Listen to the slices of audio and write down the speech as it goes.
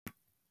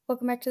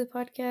Welcome back to the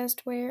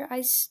podcast where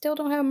I still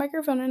don't have a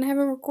microphone and I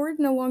haven't recorded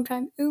in a long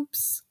time.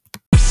 Oops.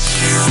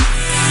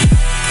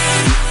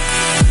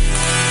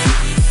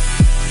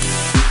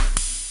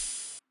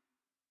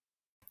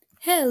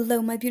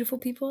 Hello, my beautiful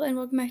people, and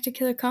welcome back to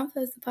Killer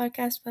Convos, the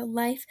podcast about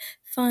life,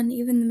 fun,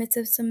 even in the midst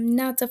of some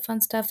not so fun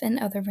stuff and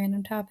other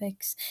random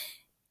topics.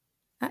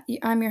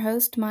 I'm your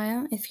host,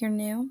 Maya. If you're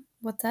new,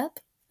 what's up?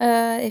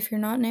 If you're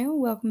not new,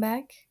 welcome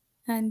back.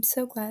 I'm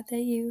so glad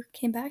that you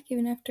came back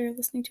even after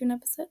listening to an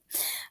episode.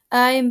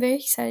 I am very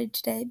excited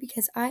today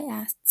because I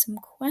asked some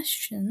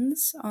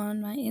questions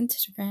on my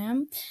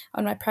Instagram,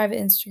 on my private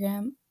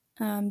Instagram,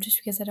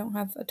 just because I don't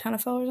have a ton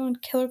of followers on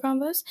Killer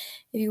Combos.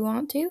 If you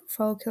want to,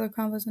 follow Killer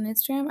Combos on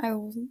Instagram. I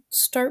will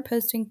start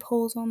posting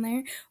polls on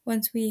there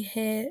once we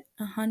hit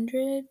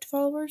 100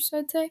 followers,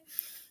 I'd say.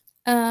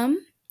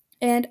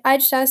 And I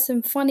just asked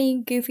some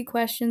funny, goofy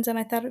questions, and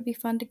I thought it would be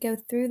fun to go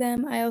through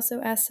them. I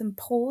also asked some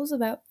polls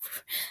about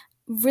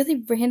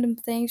really random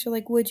things, or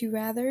like would you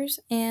rathers,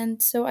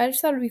 and so I just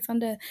thought it would be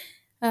fun to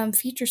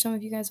feature some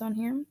of you guys on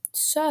here.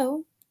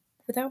 So,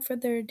 without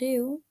further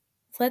ado,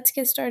 let's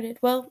get started.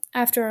 Well,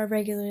 after our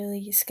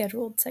regularly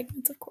scheduled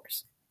segments, of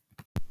course.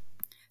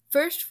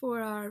 First, for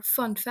our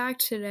fun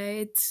fact today,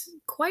 it's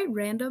quite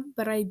random,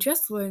 but I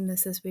just learned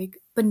this week.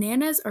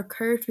 Bananas are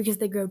curved because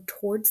they grow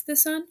towards the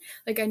sun.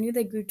 Like, I knew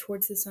they grew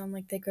towards the sun,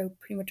 like they grow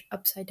pretty much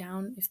upside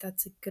down, if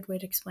that's a good way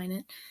to explain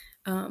it.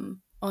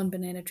 On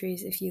banana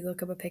trees, if you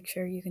look up a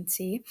picture, you can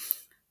see.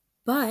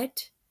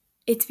 But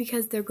it's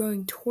because they're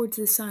growing towards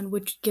the sun,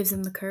 which gives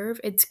them the curve.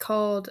 It's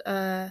called,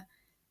 they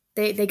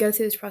go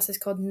through this process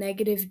called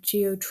negative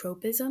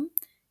geotropism.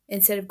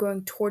 Instead of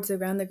growing towards the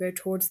ground, they grow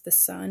towards the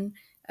sun.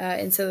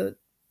 And so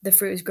the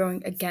fruit is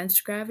growing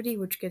against gravity,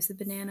 which gives the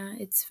banana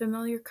its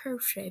familiar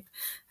curve shape.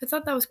 I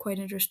thought that was quite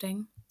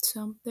interesting.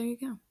 So there you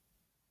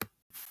go.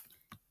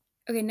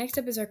 Okay, next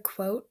up is our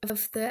quote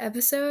of the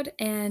episode.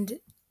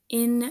 And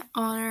in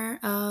honor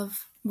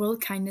of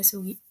World Kindness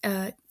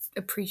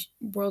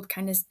World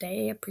Kindness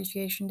Day,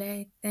 Appreciation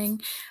Day thing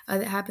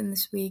that happened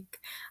this week,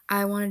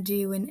 I want to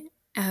do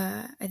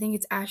I think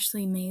it's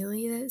Ashley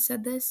Maley that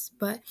said this,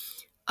 but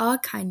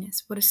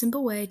kindness, what a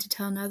simple way to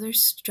tell another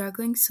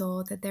struggling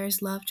soul that there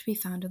is love to be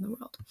found in the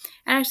world.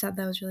 And I just thought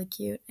that was really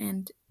cute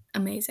and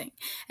amazing.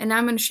 And now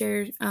I'm going to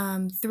share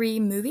 3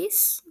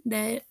 movies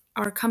that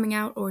are coming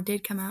out or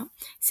did come out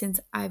since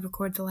I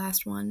recorded the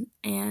last one,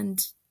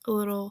 and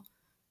it'll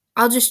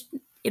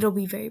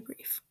be very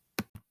brief.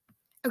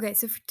 Okay,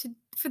 so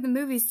for the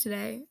movies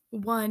today,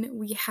 one,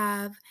 we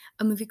have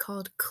a movie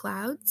called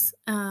Clouds,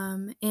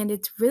 and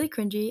it's really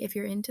cringy if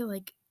you're into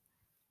like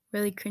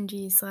really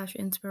cringy /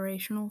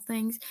 inspirational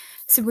things.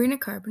 Sabrina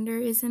Carpenter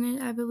is in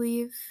it, I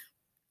believe.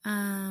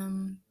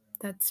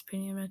 That's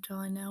pretty much all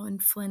I know.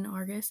 And Flynn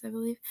Argus, I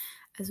believe,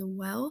 as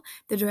well.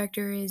 The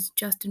director is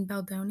Justin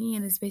Baldoni,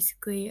 and is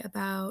basically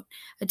about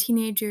a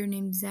teenager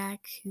named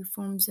Zach who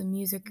forms a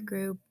music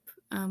group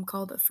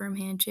called A Firm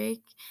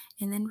Handshake,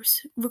 and then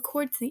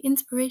records the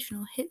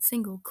inspirational hit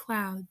single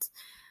Clouds.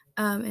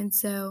 And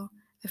so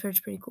I've heard it's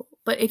pretty cool.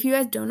 But if you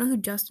guys don't know who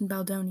Justin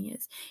Baldoni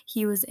is,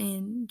 he was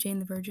in Jane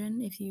the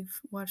Virgin, if you've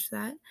watched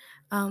that.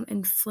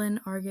 And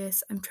Flynn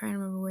Argus, I'm trying to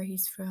remember where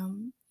he's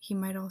from. He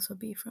might also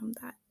be from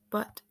that.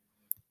 But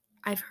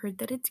I've heard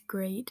that it's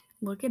great.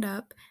 Look it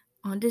up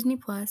on Disney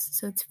Plus,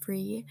 so it's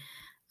free.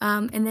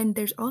 And then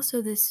there's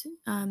also this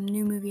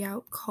new movie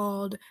out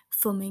called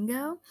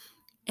Flamingo.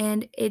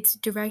 And it's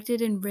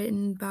directed and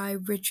written by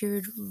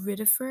Richard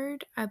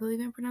Riddiford. I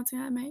believe I'm pronouncing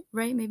that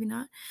right, maybe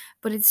not.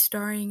 But it's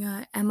starring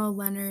Emma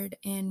Leonard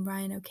and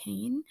Ryan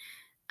O'Kane.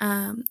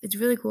 It's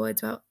really cool.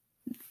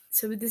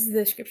 So this is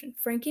the description.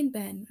 Frank and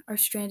Ben are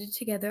stranded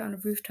together on a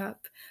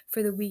rooftop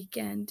for the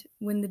weekend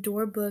when the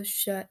door blows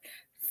shut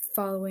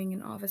following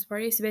an office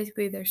party. So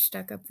basically they're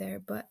stuck up there.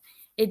 But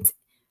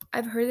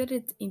I've heard that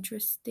it's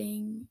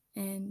interesting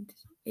and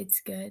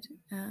it's good.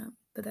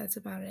 But that's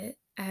about it.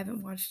 I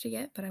haven't watched it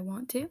yet, but I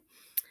want to.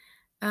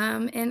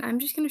 And I'm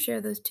just going to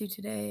share those 2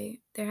 today.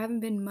 There haven't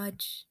been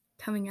much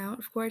coming out,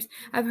 of course.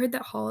 I've heard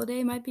that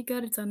Holiday might be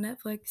good. It's on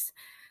Netflix.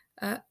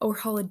 Or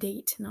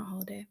Holidate, not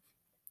Holiday.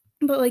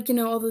 But,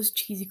 all those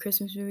cheesy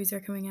Christmas movies are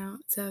coming out.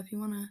 So if you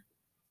want to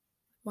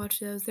watch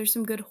those, there's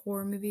some good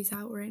horror movies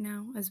out right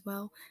now as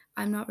well.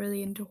 I'm not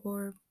really into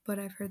horror, but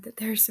I've heard that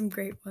there are some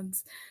great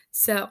ones.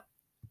 So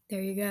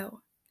there you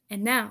go.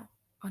 And now,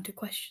 on to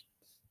questions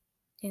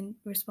and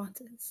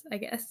responses, I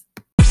guess.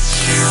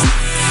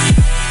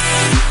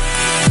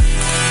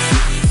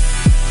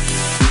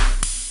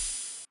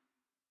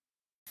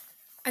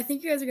 I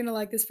think you guys are going to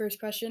like this first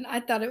question. I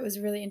thought it was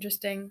really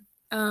interesting.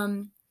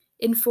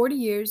 In 40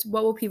 years,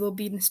 what will people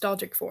be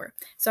nostalgic for?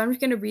 So I'm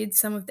just going to read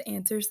some of the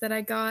answers that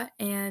I got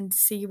and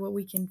see what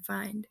we can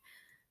find.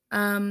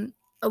 A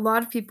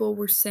lot of people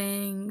were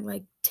saying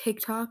like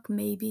TikTok,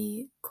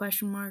 maybe,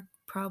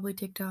 probably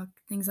TikTok,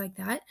 things like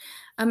that.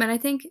 And I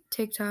think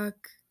TikTok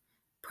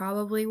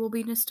probably will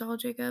be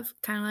nostalgic of,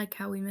 kind of like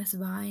how we miss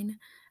Vine.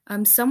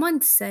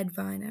 Someone said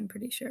Vine, I'm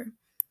pretty sure.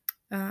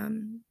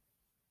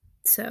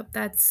 So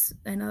that's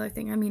another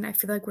thing. I mean, I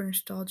feel like we're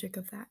nostalgic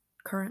of that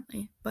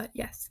currently, but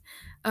yes.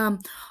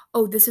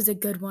 This is a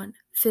good one.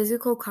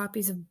 Physical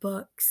copies of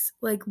books.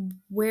 Like,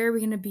 where are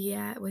we gonna be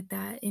at with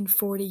that in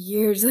 40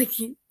 years? Like,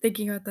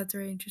 thinking about that's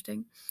very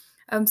interesting.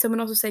 Someone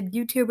also said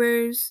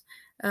YouTubers,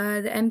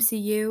 the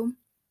MCU.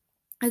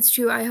 That's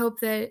true. I hope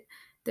that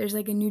there's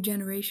like a new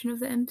generation of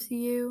the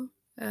MCU.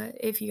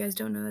 If you guys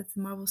don't know, that's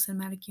the Marvel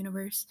Cinematic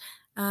Universe.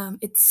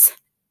 It's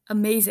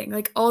amazing.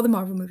 Like all the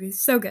Marvel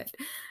movies, so good.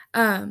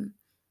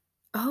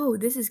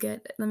 This is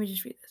good. Let me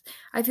just read this.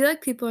 I feel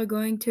like people are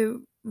going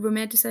to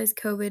romanticize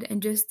COVID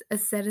and just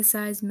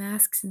aestheticize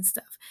masks and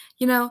stuff.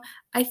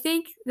 I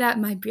think that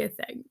might be a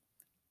thing.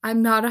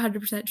 I'm not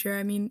 100% sure.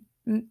 I mean,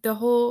 the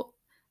whole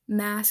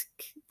mask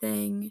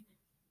thing,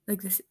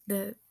 like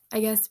I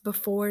guess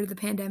before the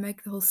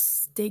pandemic, the whole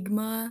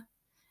stigma,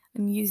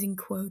 I'm using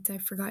quotes, I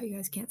forgot you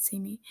guys can't see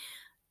me,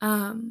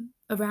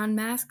 around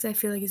masks, I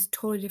feel like is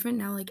totally different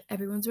now. Like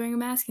everyone's wearing a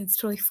mask and it's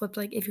totally flipped.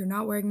 Like if you're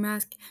not wearing a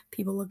mask,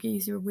 people look at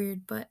you super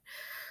weird. But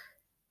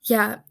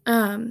yeah,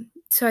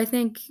 so I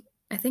think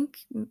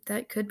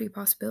that could be a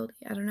possibility.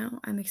 I don't know.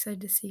 I'm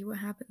excited to see what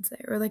happens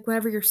there. Or like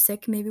whenever you're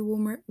sick, maybe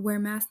we'll wear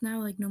masks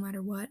now, like no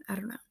matter what. I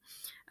don't know.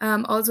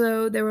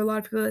 Also, there were a lot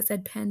of people that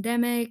said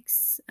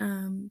pandemics,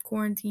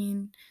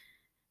 quarantine.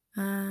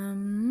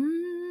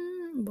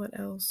 What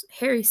else?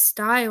 Harry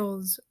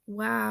Styles.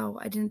 Wow,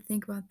 I didn't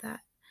think about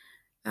that.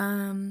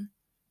 I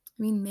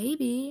mean,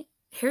 maybe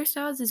Harry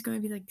Styles is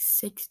going to be like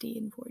 60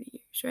 in 40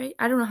 years, right?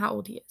 I don't know how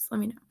old he is. Let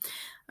me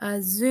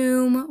know.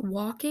 Zoom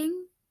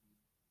walking.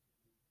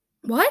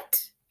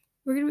 What?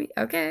 We're gonna be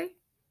okay.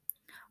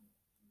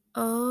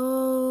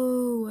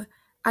 Oh,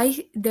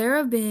 there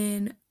have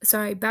been,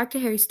 sorry, back to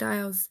Harry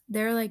Styles.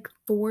 There are like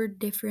 4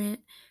 different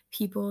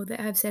people that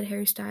have said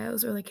Harry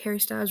Styles or like Harry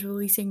Styles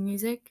releasing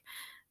music.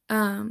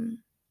 Um,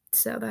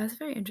 so that's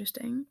very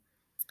interesting.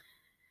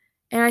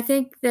 And I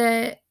think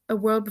that a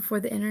world before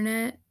the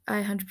internet,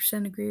 I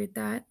 100% agree with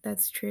that.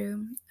 That's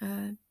true.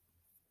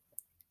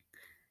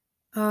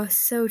 Oh,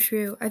 so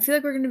true. I feel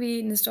like we're gonna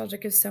be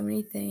nostalgic of so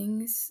many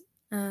things.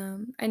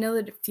 I know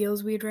that it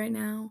feels weird right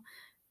now,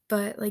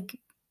 but like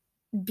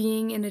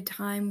being in a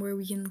time where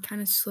we can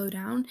kind of slow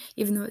down,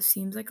 even though it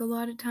seems like a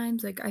lot of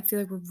times, like I feel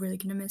like we're really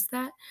gonna miss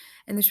that.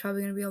 And there's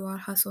probably gonna be a lot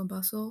of hustle and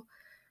bustle.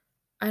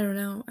 I don't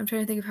know. I'm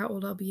trying to think of how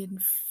old I'll be in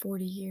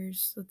 40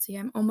 years. Let's see.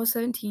 I'm almost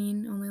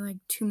 17, only like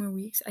 2 more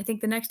weeks. I think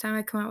the next time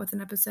I come out with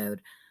an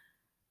episode,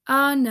 no,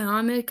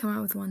 I'm gonna come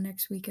out with one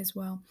next week as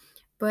well.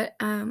 But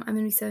I'm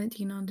gonna be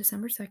 17 on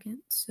December 2nd,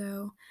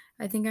 so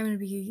I think I'm gonna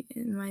be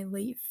in my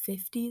late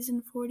 50s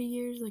in 40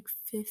 years, like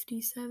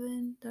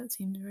 57. That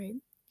seems right.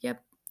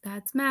 Yep,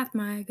 that's math,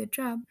 Maya. Good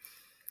job.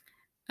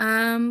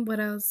 What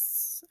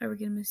else are we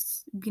gonna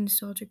be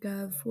nostalgic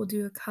of? We'll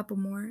do a couple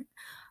more.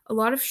 A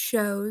lot of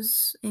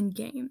shows and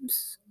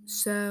games.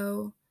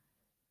 So,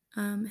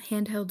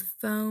 handheld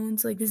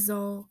phones, like this is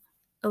all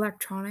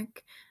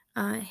electronic.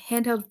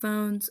 Handheld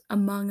phones,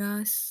 Among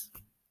Us.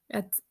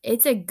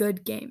 It's a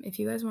good game if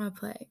you guys want to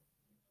play.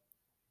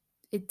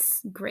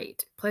 It's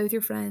great. Play with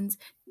your friends.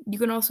 You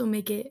can also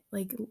make it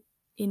like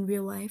in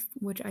real life,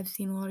 which I've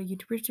seen a lot of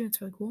YouTubers do. It's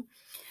really cool.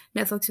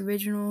 Netflix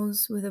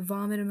originals with a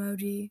vomit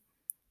emoji.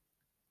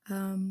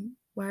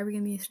 Why are we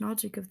gonna be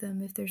nostalgic of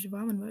them if there's a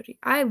vomit emoji?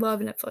 I love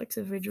Netflix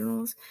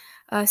originals.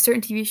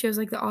 Certain TV shows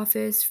like The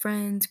Office,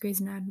 Friends, Grey's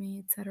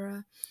Anatomy,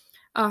 etc.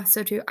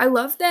 So true. I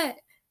love that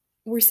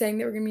we're saying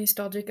that we're gonna be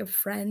nostalgic of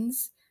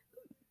Friends,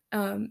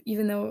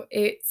 even though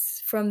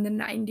it's from the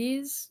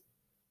 90s.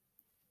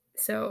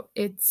 So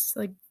it's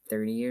like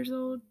 30 years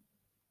old,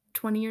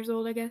 20 years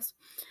old, I guess.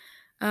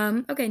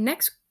 Okay,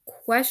 next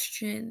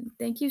question.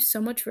 Thank you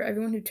so much for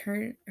everyone who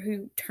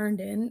turned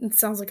in. It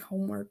sounds like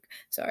homework.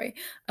 Sorry.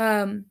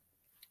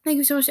 Thank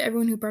you so much to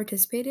everyone who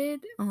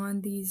participated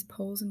on these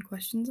polls and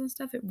questions and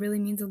stuff. It really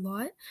means a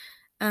lot.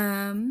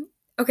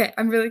 Okay,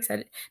 I'm really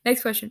excited.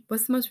 Next question.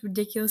 What's the most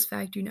ridiculous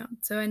fact you know?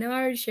 So I know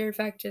I already shared a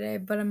fact today,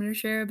 but I'm going to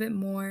share a bit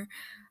more.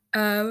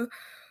 Sorry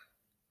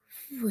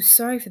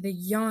for the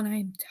yawn.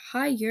 I'm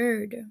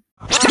tired.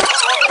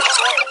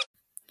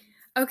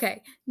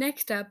 Okay,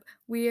 next up,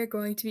 we are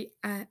going to be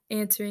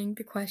answering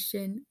the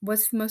question,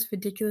 what's the most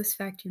ridiculous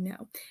fact you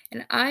know?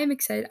 And I'm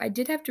excited. I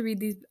did have to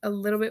read these a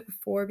little bit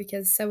before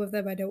because some of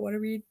them I don't want to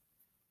read.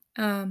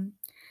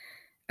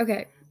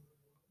 Okay.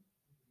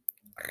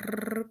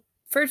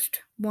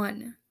 First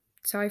one.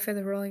 Sorry for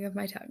the rolling of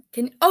my tongue.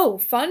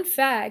 Fun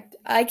fact.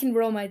 I can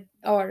roll my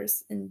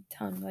R's in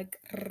tongue like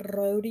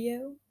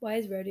rodeo. Why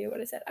is rodeo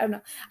what I said? I don't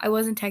know. I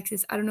was in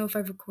Texas. I don't know if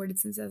I've recorded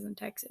since I was in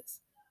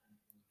Texas.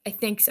 I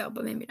think so,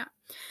 but maybe not.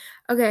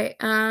 Okay,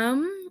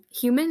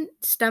 human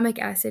stomach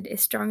acid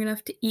is strong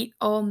enough to eat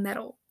all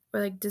metal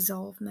or like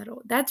dissolve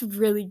metal. That's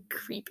really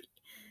creepy.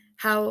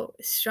 How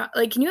strong,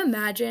 like, can you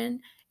imagine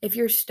if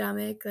your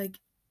stomach like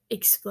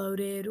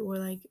exploded or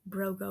like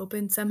broke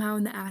open somehow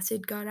and the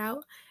acid got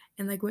out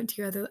and like went to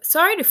your other.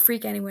 Sorry to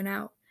freak anyone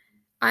out.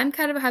 I'm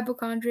kind of a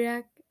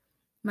hypochondriac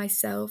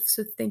myself,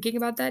 so thinking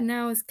about that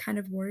now is kind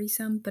of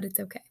worrisome, but it's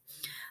okay.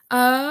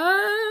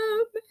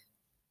 Um,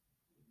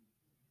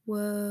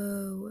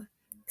 Whoa.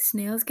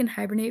 Snails can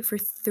hibernate for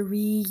 3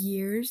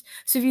 years.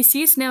 So if you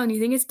see a snail and you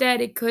think it's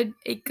dead, it could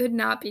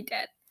not be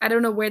dead. I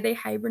don't know where they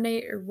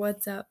hibernate or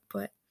what's up,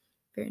 but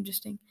very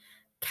interesting.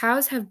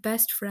 Cows have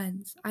best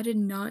friends. I did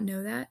not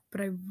know that,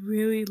 but I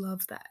really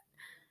love that.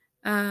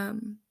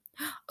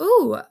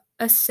 Oh,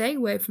 a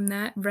segue from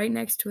that right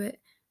next to it.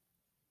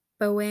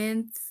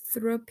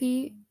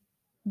 Boanthropy,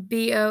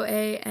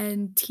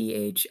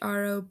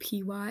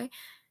 Boanthropy,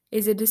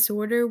 is a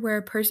disorder where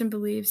a person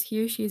believes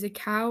he or she is a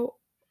cow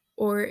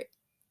or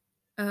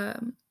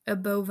a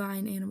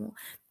bovine animal.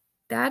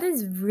 That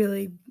is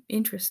really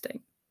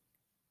interesting.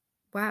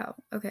 Wow.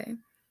 Okay.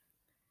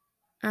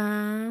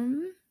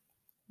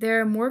 There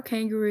are more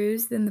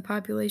kangaroos than the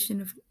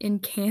population in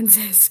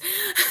Kansas.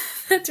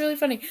 That's really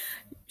funny.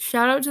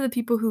 Shout out to the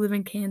people who live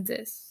in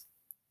Kansas.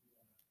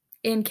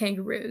 And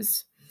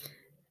kangaroos.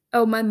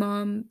 Oh, my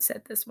mom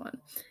said this one.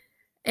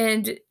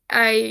 And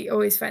I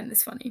always find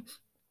this funny.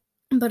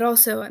 But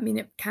also, I mean,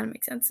 it kind of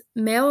makes sense.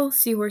 Male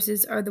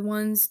seahorses are the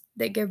ones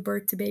that give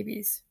birth to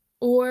babies.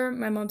 Or,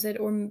 my mom said,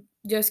 or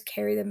just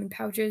carry them in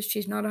pouches.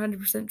 She's not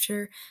 100%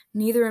 sure.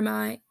 Neither am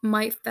I.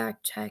 Might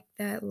fact check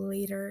that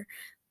later.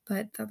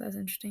 But thought that was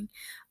interesting.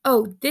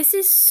 Oh, this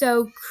is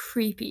so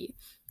creepy.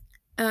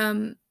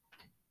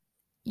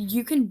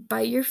 You can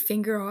bite your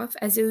finger off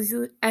as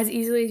easily as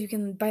you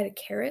can bite a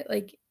carrot.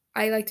 Like,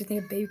 I like to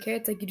think of baby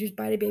carrots. Like, you just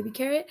bite a baby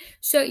carrot.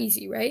 So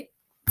easy, right?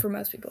 For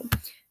most people.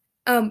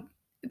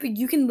 But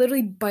you can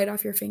literally bite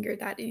off your finger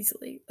that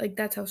easily. Like,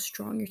 that's how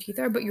strong your teeth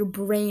are, but your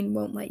brain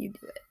won't let you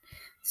do it.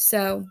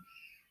 So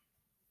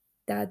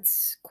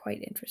that's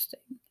quite interesting.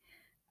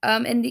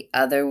 And the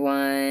other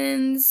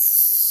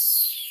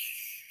ones,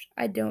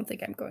 I don't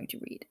think I'm going to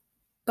read.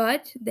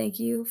 But thank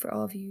you for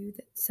all of you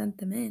that sent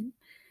them in.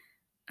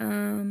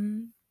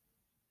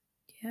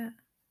 Yeah.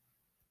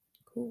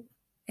 Cool.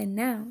 And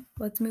now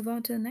let's move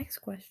on to the next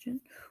question,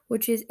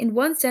 which is, in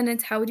one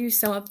sentence, how would you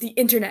sum up the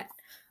internet?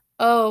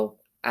 Oh,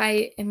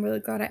 I am really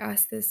glad I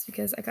asked this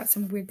because I got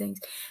some weird things.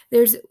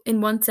 There's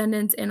in one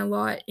sentence and a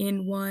lot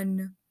in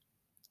one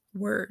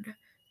word.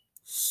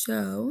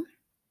 So,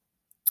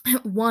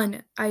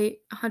 one, I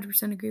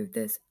 100% agree with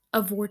this.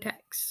 A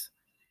vortex.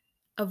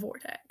 A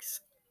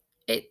vortex.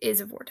 It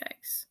is a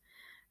vortex.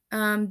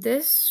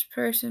 This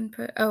person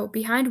put,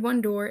 behind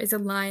one door is a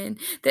lion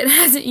that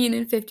hasn't eaten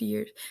in 50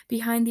 years.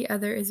 Behind the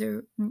other is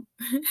a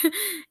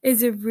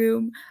is a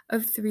room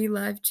of 3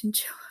 live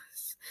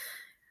chinchillas.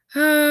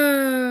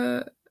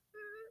 Oh,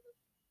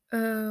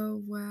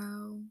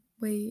 wow.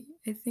 Wait,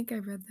 I think I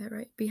read that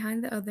right.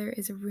 Behind the other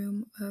is a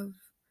room of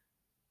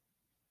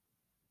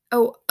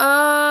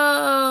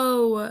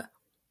Oh!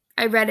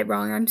 I read it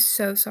wrong. I'm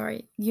so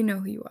sorry. You know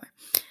who you are.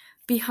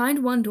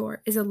 Behind one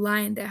door is a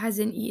lion that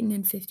hasn't eaten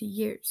in 50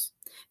 years.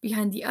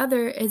 Behind the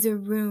other is a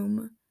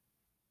room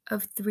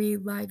of 3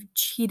 live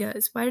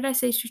cheetahs. Why did I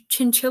say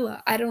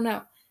chinchilla? I don't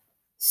know.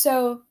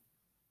 So,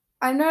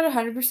 I'm not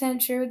 100%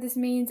 sure what this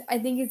means. I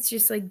think it's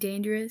just like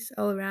dangerous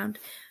all around.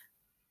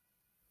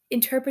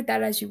 Interpret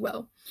that as you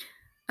will.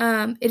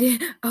 It is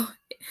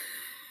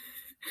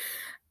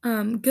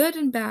good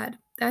and bad.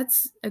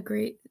 That's a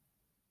great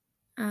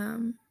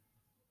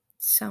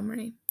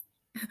summary.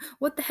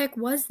 What the heck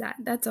was that?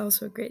 That's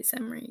also a great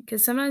summary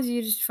because sometimes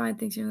you just find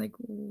things and you're like,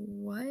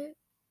 what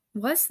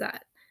was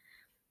that?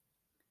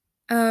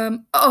 I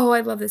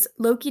love this.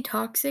 Low-key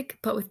toxic,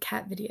 but with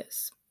cat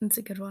videos. That's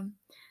a good one.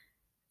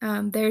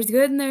 There's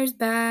good and there's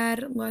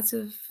bad. Lots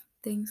of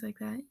things like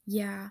that.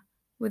 Yeah,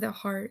 with a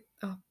heart.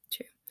 Oh,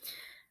 true.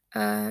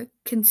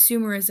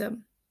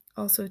 Consumerism,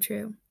 also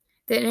true.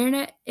 The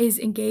internet is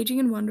engaging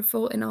and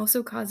wonderful and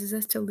also causes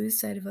us to lose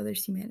sight of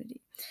others'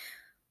 humanity.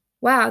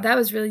 Wow, that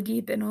was really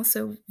deep and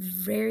also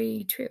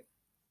very true.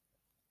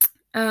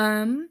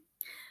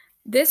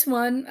 This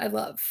one I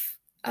love.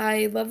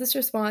 I love this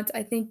response.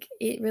 I think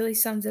it really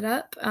sums it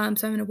up. So I'm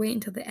going to wait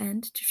until the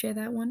end to share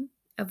that one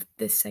of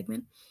this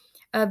segment.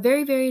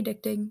 Very, very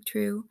addicting,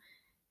 true.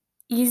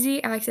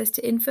 Easy access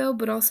to info,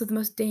 but also the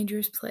most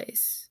dangerous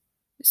place.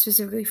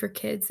 Specifically for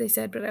kids, they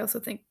said, but I also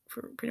think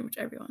for pretty much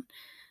everyone.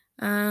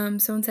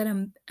 Someone said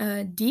I'm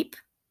deep,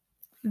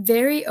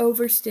 very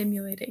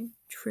overstimulating,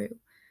 true.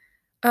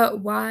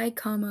 Why,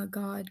 comma,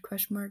 God,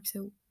 question mark,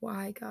 so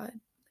why God?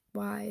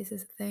 Why is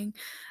this a thing?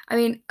 I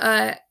mean,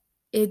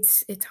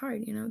 it's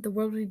hard, you know. The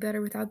world would be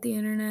better without the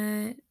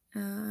internet.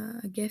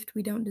 A gift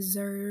we don't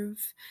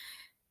deserve.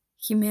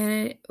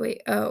 Humanity.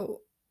 Wait.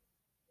 Oh.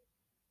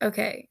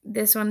 Okay.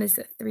 This one is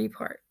a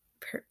 3-part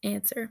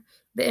answer.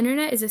 The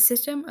internet is a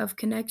system of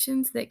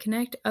connections that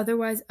connect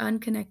otherwise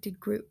unconnected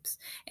groups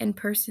and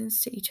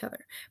persons to each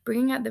other,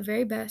 bringing out the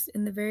very best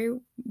and the very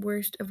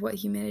worst of what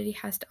humanity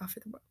has to offer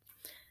the world.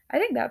 I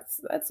think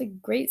that's a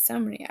great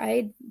summary.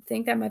 I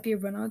think that might be a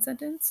run-on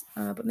sentence,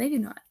 but maybe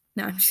not.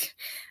 No, I'm just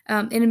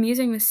kidding. An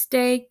amusing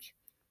mistake.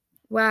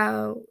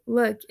 Wow,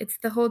 look, it's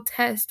the whole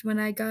test when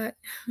I got.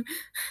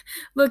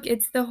 Look,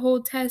 it's the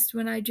whole test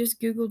when I just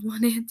Googled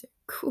one answer.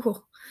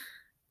 Cool.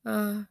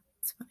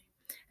 It's funny.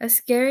 A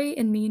scary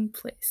and mean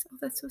place. Oh,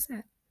 that's so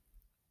sad.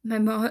 My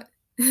mom.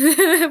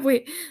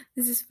 Wait,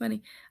 this is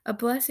funny. A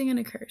blessing and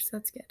a curse.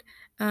 That's good.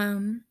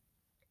 An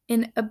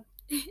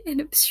an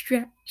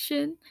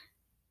abstraction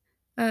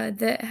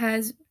that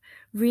has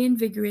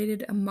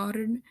reinvigorated a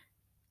modern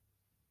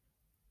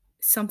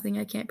something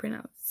I can't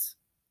pronounce.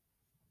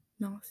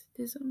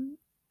 Gnosticism?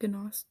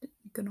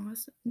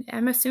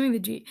 I'm assuming the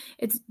G.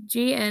 It's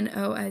GNOSTICISM.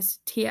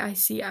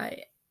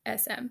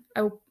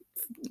 I will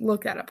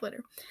look that up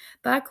later.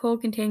 Black hole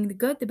containing the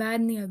good, the bad,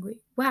 and the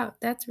ugly. Wow,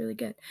 that's really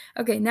good.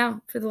 Okay,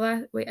 now for the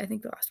last. Wait, I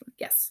think the last one.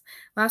 Yes,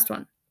 last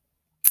one.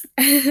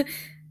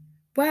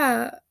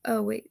 Wow.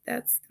 Oh, wait,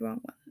 that's the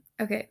wrong one.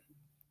 Okay.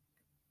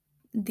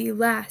 The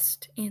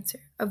last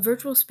answer. A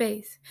virtual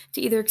space to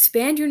either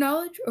expand your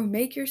knowledge or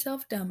make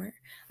yourself dumber.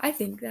 I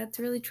think that's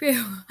really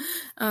true.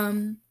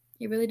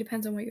 It really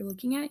depends on what you're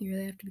looking at. You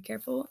really have to be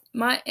careful.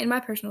 In my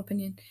personal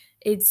opinion,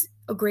 it's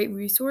a great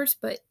resource,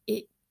 but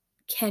it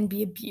can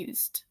be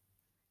abused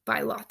by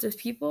lots of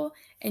people,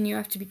 and you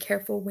have to be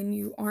careful when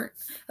you aren't,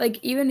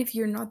 like, even if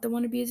you're not the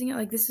one abusing it.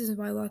 Like, this is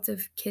why lots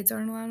of kids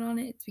aren't allowed on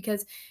it. It's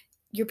because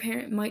your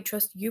parent might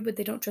trust you, but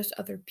they don't trust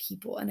other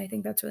people, and I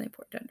think that's really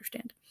important to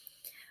understand.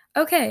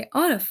 Okay,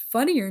 on a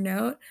funnier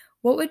note,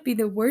 what would be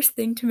the worst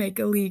thing to make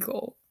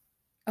illegal?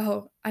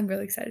 Oh, I'm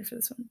really excited for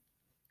this one.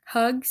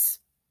 Hugs.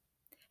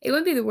 It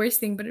wouldn't be the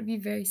worst thing, but it'd be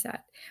very sad.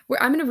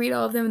 I'm going to read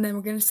all of them, and then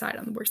we're going to decide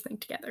on the worst thing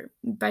together.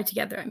 By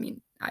together, I mean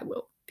I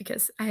will,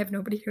 because I have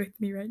nobody here with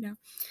me right now.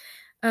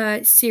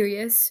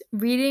 Serious.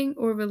 Reading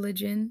or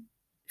religion.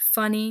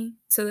 Funny.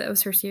 So that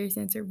was her serious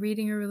answer.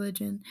 Reading or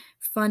religion.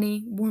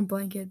 Funny. Warm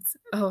blankets.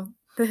 Oh,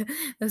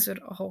 this would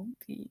all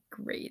be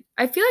great.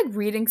 I feel like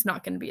reading's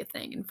not going to be a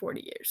thing in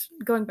 40 years.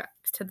 Going back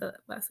to the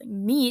last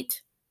thing.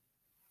 Meat.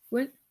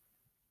 What?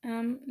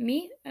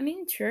 Meat? I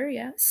mean, sure,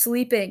 yeah.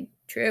 Sleeping.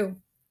 True.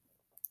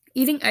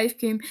 Eating ice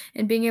cream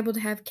and being able to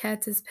have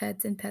cats as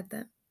pets and pet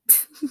them.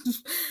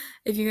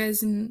 If you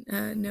guys know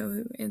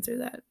who answered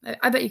that,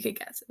 I bet you could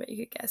guess.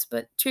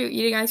 But true,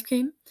 eating ice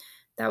cream,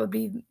 that would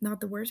be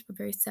not the worst, but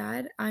very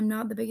sad. I'm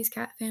not the biggest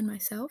cat fan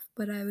myself,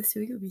 but I was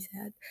assuming it would be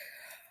sad.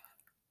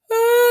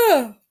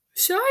 Oh,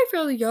 sorry for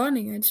all the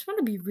yawning. I just want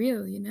to be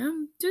real, you know?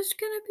 I'm just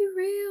gonna be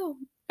real.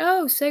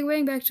 Oh,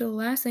 segueing back to the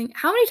last thing.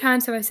 How many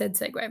times have I said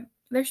segue?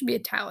 There should be a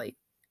tally.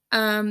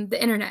 The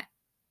internet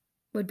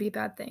would be a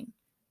bad thing.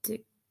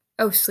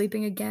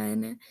 Sleeping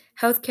again.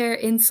 Healthcare,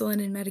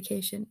 insulin, and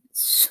medication.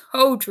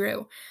 So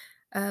true.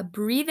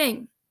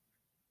 Breathing.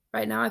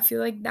 Right now, I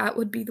feel like that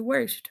would be the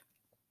worst.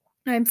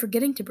 I'm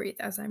forgetting to breathe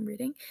as I'm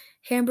reading.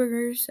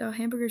 Hamburgers. Oh,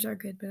 hamburgers are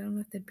good, but I don't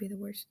know if they'd be the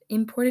worst.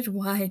 Imported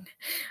wine.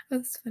 Oh,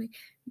 that's funny.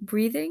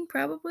 Breathing,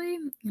 probably.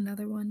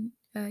 Another one.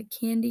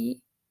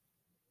 Candy.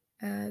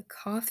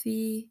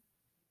 Coffee.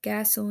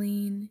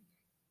 Gasoline.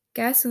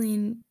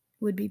 Gasoline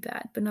would be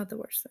bad, but not the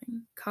worst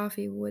thing.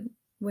 Coffee wouldn't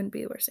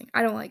be the worst thing.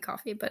 I don't like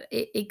coffee, but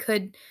it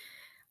could,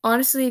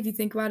 honestly, if you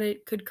think about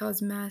it, could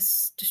cause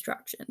mass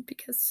destruction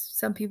because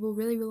some people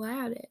really rely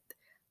on it.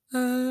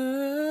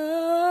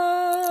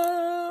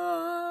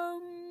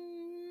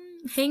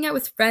 Hang out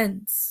with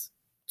friends.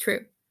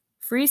 True.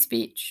 Free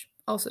speech.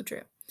 Also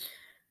true.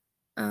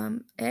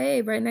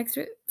 Hey, right next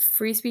to it,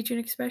 free speech and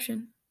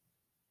expression.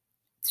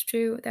 It's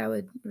true. That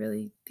would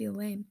really be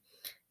lame.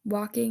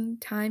 Walking,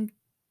 time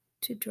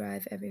to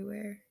drive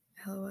everywhere.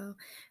 LOL.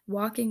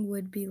 Walking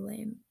would be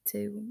lame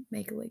to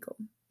make illegal.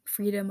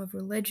 Freedom of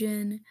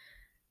religion.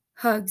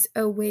 Hugs.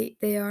 Oh, wait,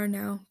 they are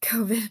now.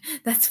 COVID.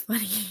 That's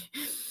funny.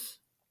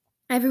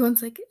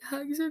 Everyone's like,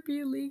 hugs would be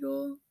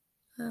illegal.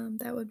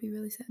 That would be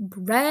really sad.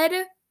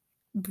 Bread.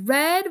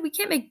 We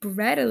can't make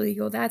bread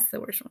illegal. That's the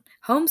worst one.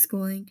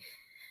 Homeschooling.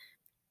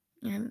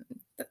 That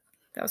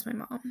was my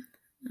mom.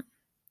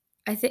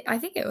 I think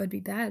it would be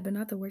bad, but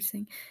not the worst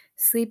thing.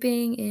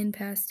 Sleeping in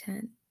past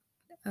tense.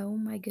 Oh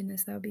my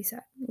goodness, that would be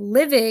sad.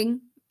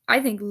 Living. I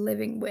think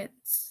living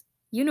wins.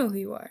 You know who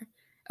you are.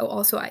 Oh,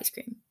 also ice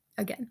cream.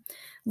 Again.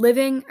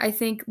 Living, I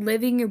think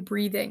living or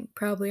breathing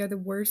probably are the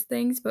worst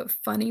things, but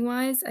funny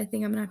wise, I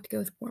think I'm gonna have to go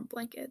with warm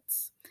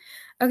blankets.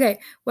 Okay,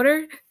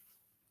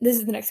 this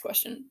is the next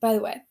question, by the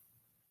way.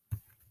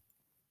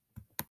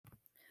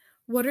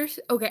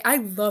 Okay, I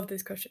love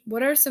this question.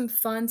 What are some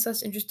fun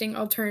 / interesting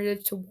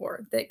alternatives to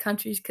war that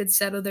countries could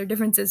settle their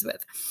differences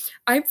with?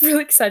 I'm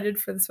really excited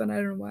for this one. I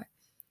don't know why.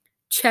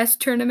 Chess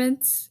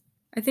tournaments.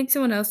 I think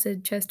someone else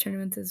said chess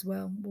tournaments as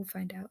well. We'll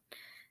find out.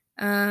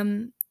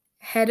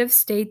 Head of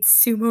state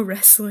sumo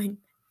wrestling.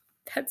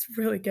 That's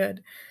really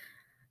good.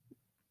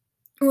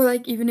 Or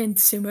like even in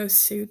sumo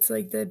suits,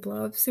 like the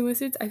blow up sumo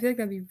suits. I feel like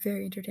that'd be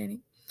very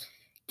entertaining.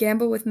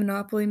 Gamble with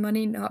Monopoly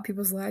money, not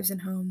people's lives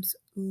and homes.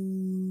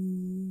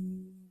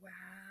 Ooh,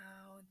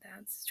 wow,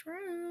 that's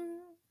true.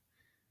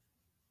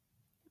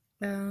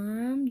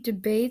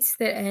 Debates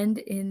that end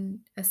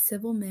in a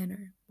civil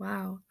manner.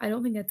 Wow, I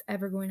don't think that's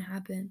ever going to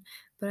happen,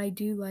 but I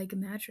do like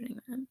imagining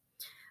them.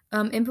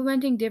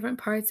 Implementing different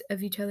parts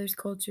of each other's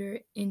culture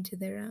into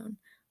their own.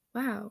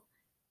 Wow,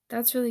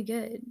 that's really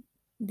good.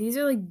 These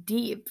are like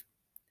deep.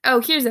 Oh,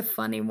 here's a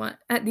funny one.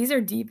 These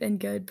are deep and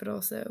good, but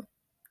also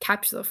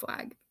capture the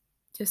flag.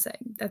 Just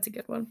saying, that's a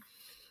good one.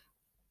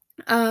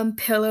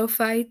 Pillow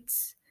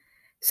fights.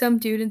 Some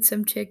dude and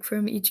some chick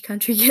from each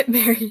country get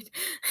married.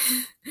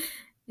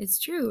 It's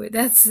true.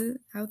 That's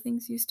how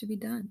things used to be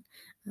done.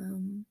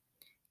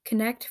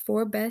 Connect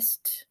 4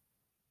 best.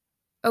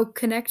 Oh,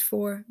 Connect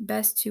 4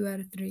 best 2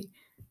 out of 3.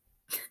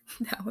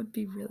 That would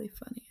be really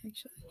funny,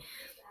 actually.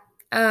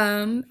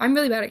 I'm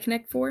really bad at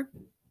Connect 4.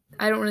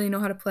 I don't really know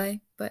how to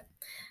play, but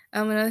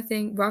another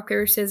thing, rock,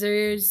 paper,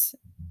 scissors,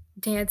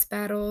 dance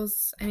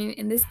battles. I mean,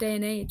 in this day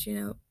and age,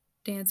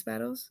 dance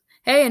battles.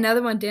 Hey,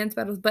 another one, dance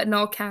battles, but in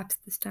all caps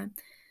this time.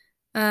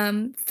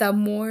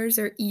 Thumb wars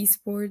or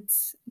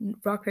esports,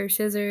 rock, paper,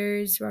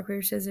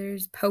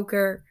 scissors,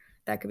 poker.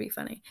 That could be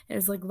funny.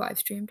 It's like live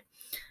streamed.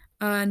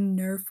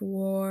 Nerf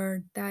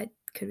war. That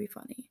could be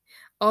funny.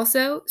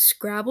 Also,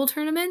 Scrabble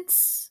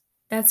tournaments.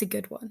 That's a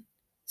good one.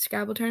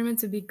 Scrabble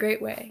tournaments would be a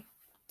great way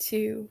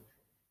to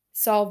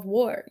solve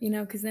war,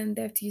 because then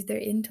they have to use their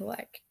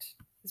intellect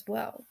as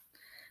well.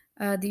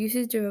 The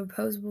usage of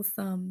opposable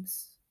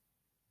thumbs.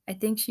 I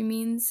think she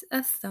means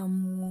a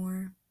thumb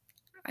war.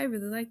 I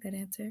really like that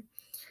answer.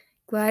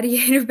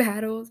 Gladiator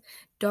battles,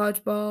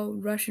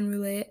 dodgeball, Russian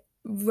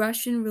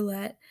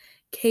roulette,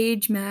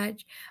 cage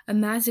match, a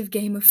massive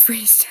game of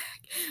freeze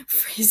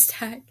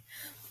tag.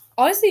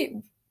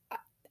 Honestly,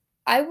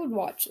 I would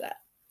watch that.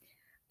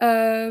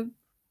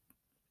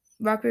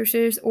 Rock, paper,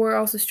 scissors, or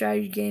also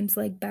strategy games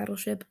like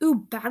Battleship. Ooh,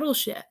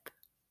 Battleship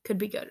could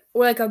be good.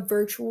 Or like a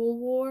virtual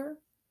war.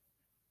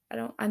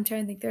 I'm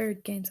trying to think. There are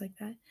games like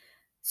that.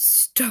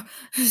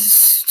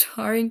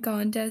 Starring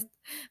contest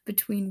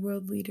between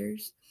world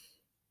leaders.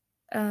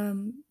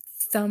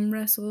 Thumb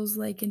wrestles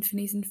like in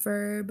Phineas and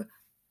Ferb.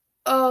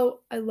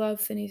 Oh, I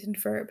love Phineas and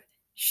Ferb.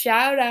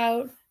 Shout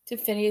out to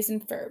Phineas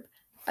and Ferb.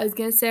 I was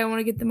gonna say I want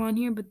to get them on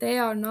here, but they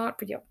are not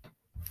for you.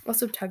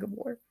 Also, tug of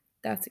war.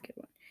 That's a good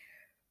one.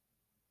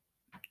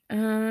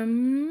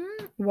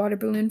 Water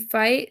balloon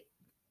fight.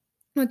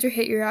 Once you're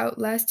hit, you're out.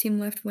 Last team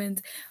left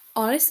wins.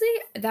 Honestly,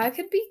 that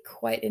could be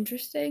quite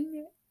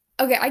interesting.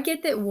 Okay, I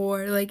get that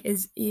war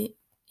is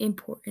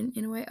important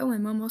in a way. Oh, my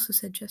mom also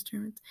said chess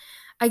tournaments.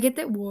 I get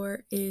that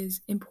war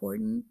is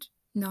important,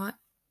 not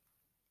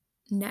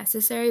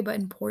necessary, but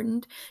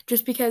important,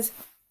 just because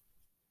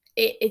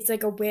it's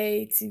like a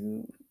way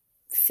to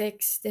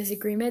fix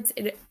disagreements.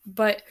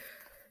 But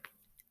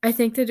I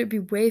think that it'd be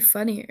way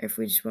funnier if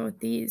we just went with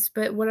these.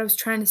 But what I was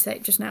trying to say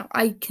just now,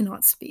 I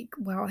cannot speak.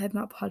 Wow, I have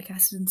not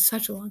podcasted in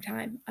such a long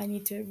time. I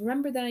need to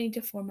remember that I need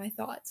to form my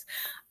thoughts.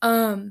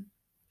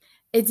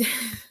 It's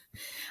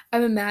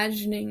I'm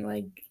imagining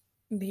like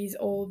these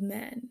old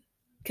men,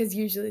 because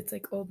usually it's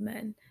like old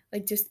men,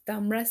 like just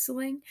thumb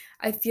wrestling.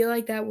 I feel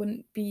like that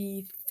wouldn't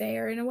be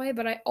fair in a way,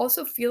 but I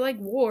also feel like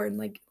war and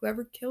like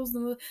whoever kills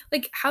them,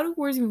 like how do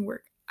wars even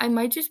work? I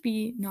might just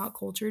be not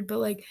cultured, but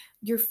like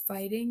you're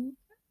fighting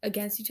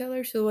against each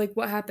other, so like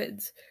what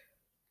happens?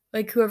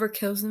 Like whoever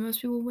kills the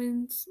most people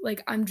wins?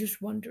 Like I'm just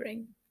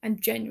wondering. I'm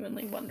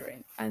genuinely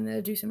wondering. I'm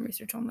gonna do some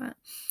research on that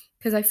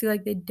because I feel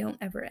like they don't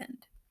ever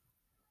end.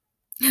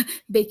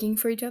 Baking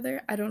for each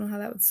other. I don't know how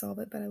that would solve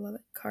it, but I love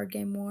it. Card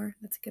game war.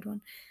 That's a good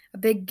one. A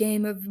big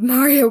game of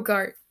Mario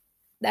Kart.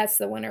 That's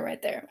the winner right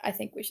there. I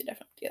think we should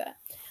definitely do that.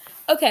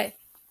 Okay.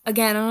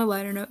 Again, on a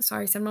lighter note,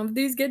 sorry, some of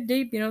these get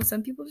deep.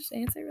 Some people just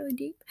answer really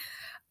deep.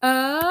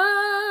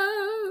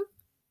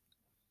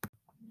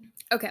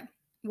 Okay.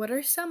 What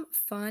are some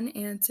fun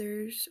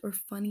answers or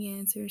funny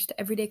answers to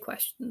everyday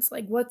questions?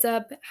 Like, what's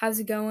up? How's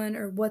it going?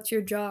 Or what's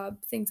your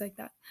job? Things like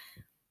that.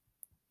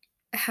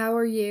 How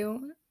are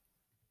you?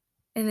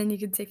 And then you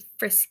could say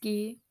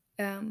frisky.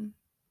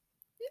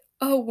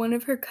 One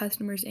of her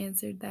customers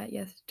answered that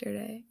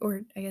yesterday,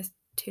 or I guess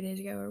 2 days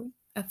ago, or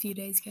a few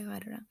days ago. I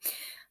don't know.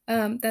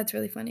 That's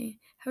really funny.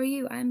 How are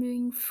you? I'm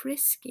doing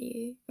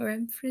frisky, or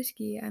I'm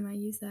frisky. I might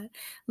use that.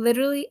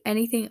 Literally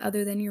anything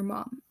other than your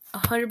mom.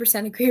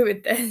 100% agree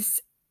with this.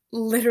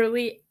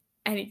 Literally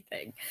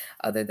anything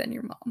other than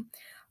your mom.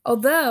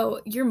 Although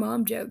your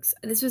mom jokes,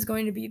 this was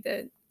going to be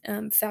the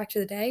fact of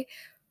the day.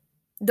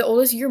 The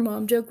oldest your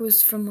mom joke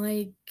was from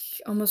like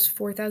almost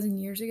 4,000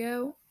 years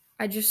ago.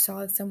 I just saw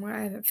it somewhere.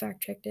 I haven't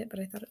fact checked it, but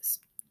I thought it was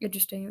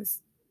interesting.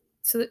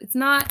 So it's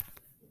not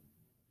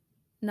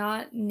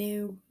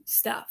new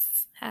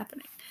stuff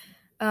happening.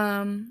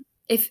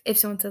 If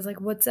someone says like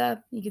 "What's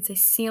up," you could say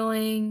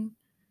 "ceiling."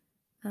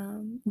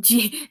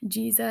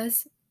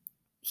 Jesus,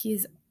 he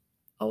is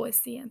always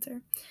the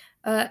answer.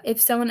 If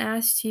someone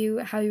asks you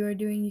how you are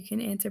doing, you can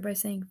answer by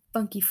saying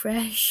 "funky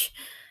fresh."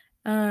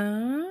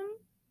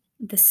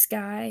 The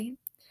sky.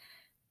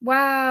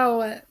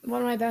 Wow,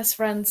 one of my best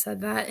friends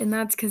said that, and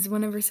that's because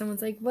whenever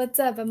someone's like, "What's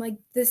up?" I'm like,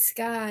 "This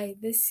sky,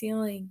 this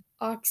ceiling,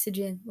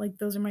 oxygen." Like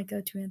those are my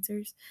go-to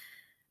answers.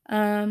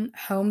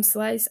 Home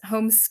slice,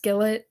 home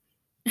skillet.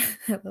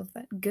 I love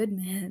that. Good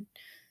man.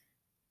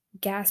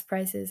 Gas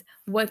prices.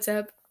 What's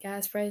up?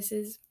 Gas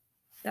prices.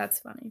 That's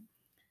funny.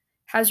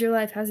 How's your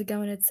life? How's it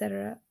going?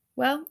 Etc.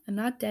 Well, I'm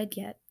not dead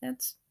yet.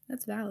 That's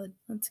valid.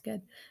 That's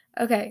good.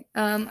 Okay.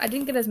 I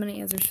didn't get as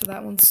many answers for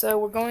that one, so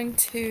we're going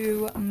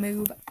to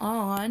move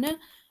on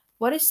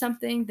What is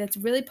something that's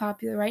really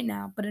popular right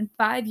now, but in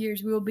 5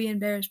 years we will be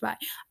embarrassed by?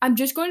 I'm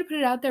just going to put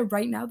it out there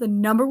right now. The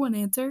number one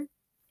answer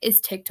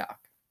is TikTok.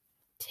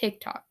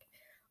 TikTok.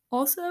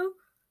 Also,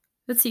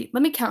 let's see.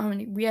 Let me count how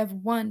many. We have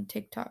one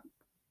TikTok,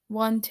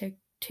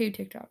 two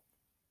TikTok,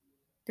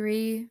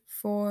 3,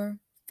 4,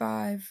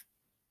 5.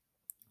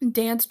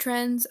 Dance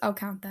trends, I'll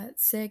count that.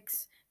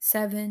 6,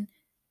 7,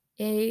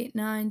 8,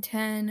 9,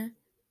 10,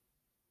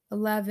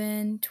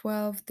 11,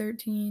 12,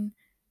 13,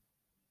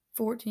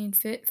 14,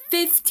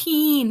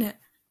 15.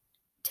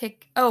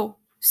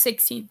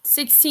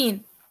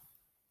 16.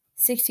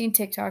 16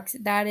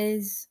 TikToks. That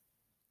is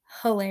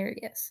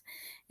hilarious.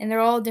 And they're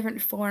all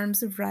different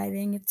forms of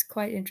writing. It's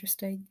quite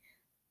interesting.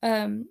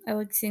 I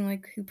like seeing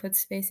like who puts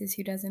spaces,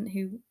 who doesn't,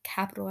 who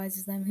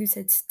capitalizes them, who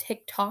says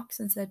TikToks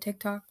instead of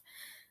TikTok.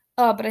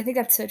 But I think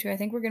that's so true. I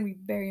think we're gonna be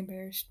very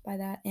embarrassed by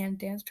that and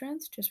dance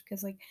trends, just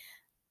because like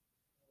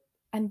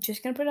I'm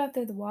just gonna put it out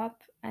there, the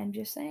WAP. I'm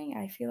just saying,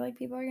 I feel like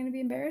people are gonna be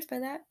embarrassed by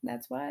that.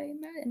 That's why I'm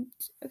mad. And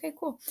okay,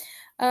 cool.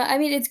 I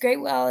mean, it's great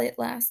while it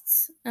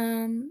lasts.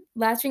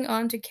 Latching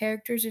on to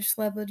characters or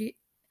celebrity.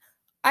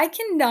 I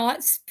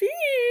cannot speak.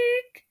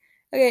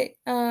 Okay,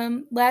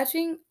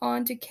 latching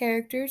on to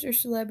characters or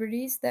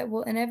celebrities that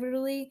will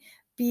inevitably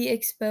be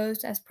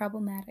exposed as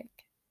problematic.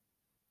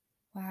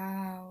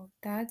 Wow,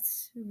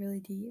 that's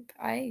really deep.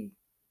 I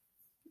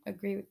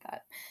agree with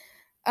that.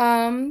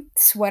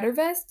 Sweater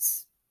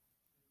vests.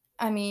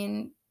 I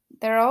mean,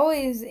 they're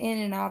always in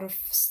and out of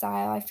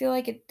style. I feel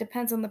like it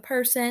depends on the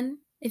person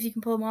if you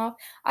can pull them off.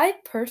 I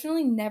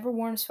personally never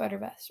worn a sweater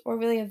vest or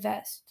really a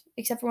vest,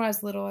 except for when I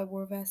was little. I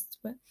wore vests,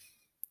 but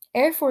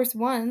Air Force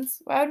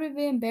Ones. Why would we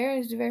be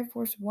embarrassed of Air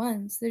Force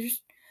Ones? They're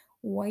just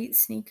white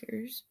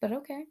sneakers, but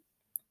okay.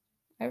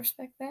 I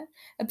respect that.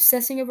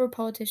 Obsessing over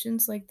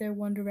politicians like they're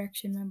One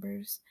Direction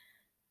members.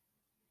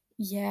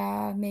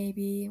 Yeah,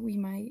 maybe. We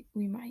might.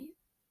 We might.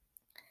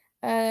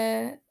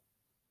 Uh,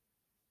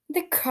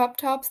 the crop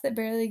tops that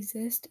barely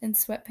exist and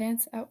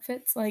sweatpants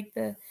outfits, like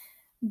the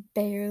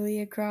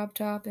barely a crop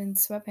top and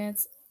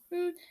sweatpants.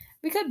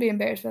 We could be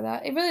embarrassed by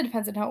that. It really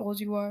depends on how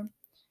old you are.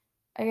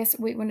 I guess,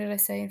 wait, when did I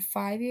say? In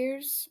 5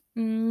 years?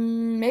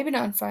 Maybe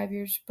not in 5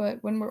 years,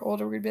 but when we're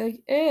older, we'd be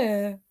like,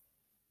 eh.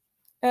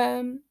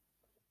 Um,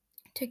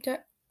 TikTok,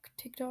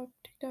 TikTok.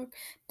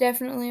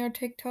 Definitely our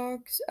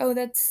TikToks. Oh,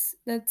 that's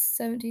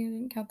 17. I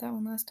didn't count that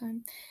one last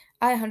time.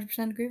 I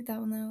 100% agree with that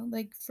one though.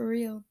 Like for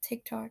real,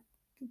 TikTok.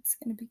 It's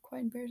gonna be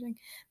quite embarrassing.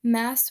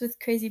 Masks with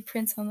crazy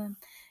prints on them,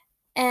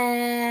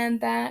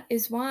 and that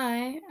is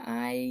why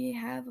I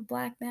have a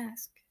black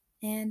mask.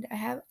 And I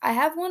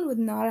have one with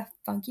not a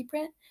funky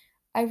print.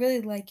 I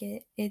really like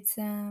it. It's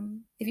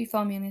if you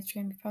follow me on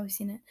Instagram, you've probably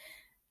seen it,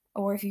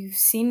 or if you've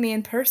seen me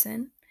in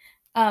person,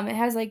 it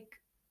has like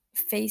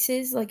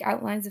faces, like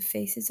outlines of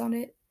faces on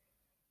it.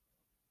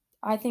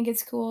 I think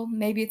it's cool.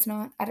 Maybe it's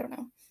not. I don't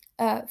know.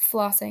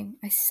 Flossing.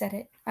 I said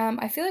it.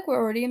 I feel like we're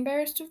already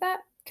embarrassed of that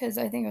because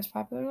I think it was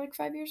popular like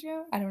 5 years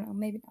ago. I don't know.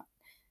 Maybe not.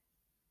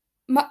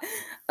 My,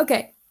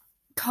 okay,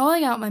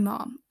 calling out my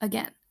mom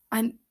again.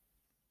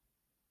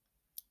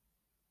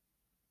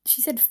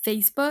 She said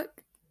Facebook.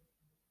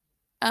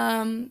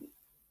 Um,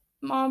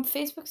 Mom,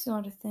 Facebook's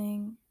not a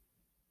thing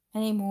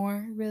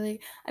anymore, really.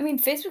 I mean,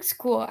 Facebook's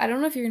cool. I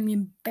don't know if you're gonna be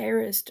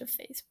embarrassed of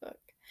Facebook.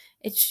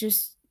 It's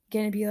just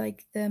gonna be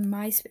like the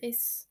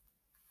MySpace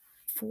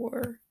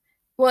for.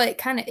 Well, it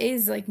kind of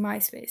is like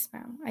MySpace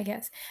now, I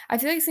guess. I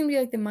feel like it's gonna be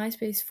like the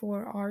MySpace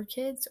for our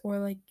kids, or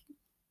like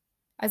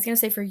I was gonna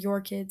say for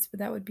your kids, but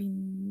that would be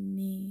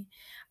me.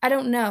 I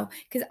don't know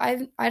because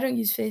I don't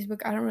use Facebook.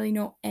 I don't really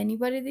know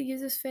anybody that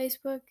uses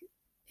Facebook,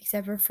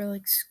 except for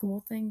like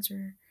school things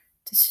or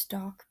to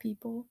stalk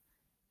people.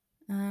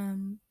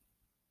 Um,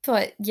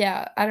 but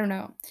yeah, I don't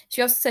know.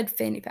 She also said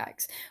fanny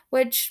packs,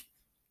 which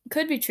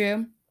could be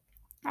true.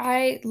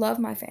 I love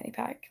my fanny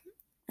pack.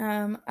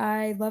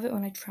 I love it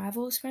when I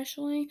travel,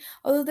 especially.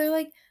 Although they're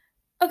like,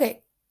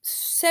 okay,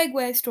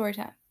 segue story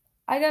time.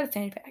 I got a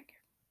fanny pack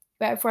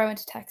right before I went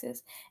to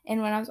Texas,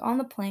 and when I was on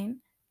the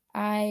plane,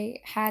 I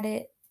had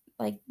it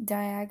like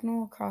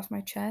diagonal across my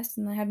chest,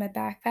 and I had my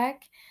backpack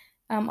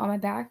on my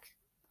back.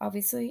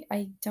 Obviously,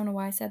 I don't know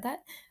why I said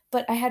that,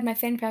 but I had my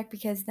fanny pack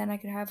because then I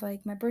could have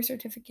like my birth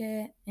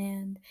certificate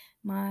and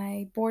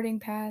my boarding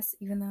pass,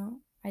 even though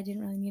I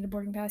didn't really need a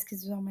boarding pass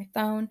because it was on my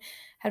phone.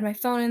 Had my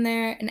phone in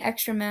there, an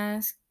extra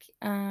mask,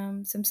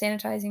 some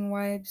sanitizing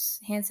wipes,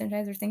 hand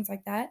sanitizer, things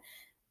like that.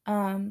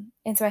 And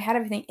so I had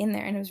everything in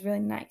there, and it was really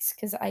nice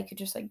because I could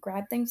just like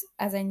grab things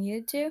as I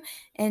needed to,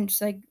 and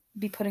just like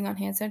be putting on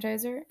hand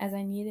sanitizer as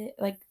I needed,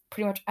 like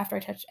pretty much after I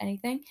touched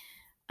anything.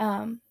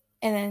 And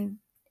then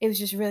it was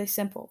just really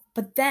simple.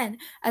 But then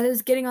as I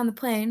was getting on the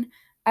plane,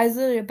 I was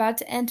literally about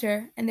to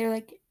enter, and they're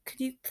like, "Could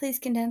you please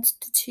condense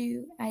to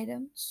 2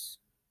 items?"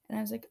 And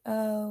I was like,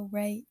 "Oh,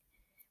 right,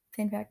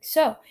 fanny pack."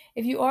 So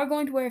if you are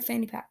going to wear a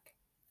fanny pack,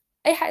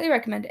 I highly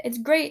recommend it. It's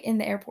great in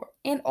the airport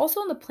and also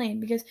on the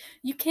plane because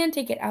you can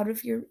take it out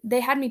of your.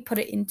 They had me put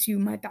it into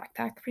my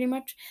backpack pretty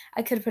much.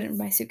 I could have put it in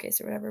my suitcase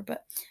or whatever,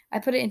 but I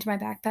put it into my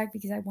backpack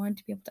because I wanted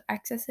to be able to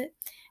access it.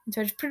 And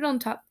so I just put it on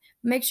top.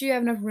 Make sure you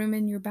have enough room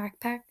in your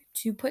backpack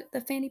to put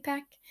the fanny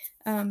pack,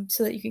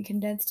 so that you can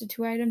condense to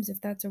 2 items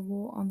if that's a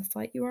rule on the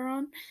flight you are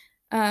on.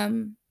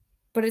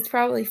 But it's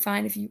probably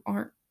fine if you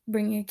aren't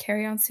bringing a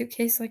carry-on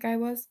suitcase like I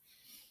was.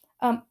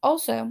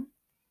 Also,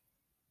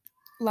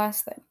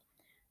 last thing,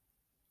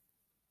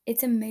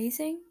 it's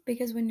amazing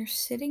because when you're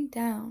sitting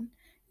down,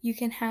 you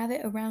can have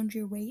it around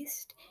your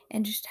waist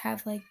and just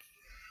have, like,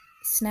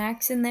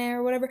 snacks in there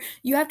or whatever.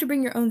 You have to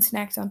bring your own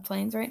snacks on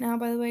planes right now,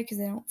 by the way, because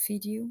they don't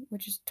feed you,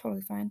 which is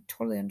totally fine,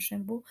 totally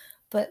understandable.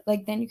 But,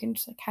 like, then you can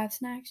just, like, have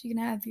snacks. You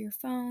can have your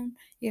phone,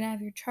 you can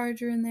have your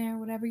charger in there,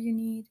 whatever you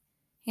need,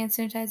 hand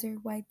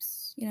sanitizer,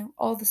 wipes,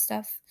 all the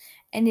stuff.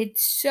 And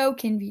it's so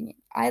convenient.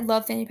 I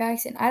love fanny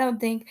packs, and I don't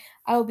think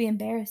I will be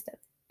embarrassed of it.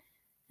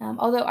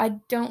 Although I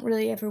don't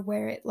really ever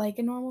wear it like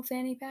a normal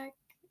fanny pack.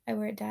 I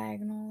wear it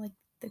diagonal, like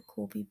the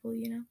cool people,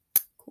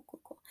 Cool,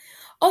 cool, cool.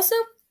 Also,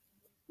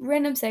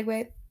 random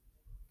segue,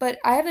 but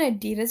I have an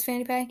Adidas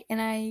fanny pack,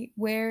 and I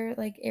wear,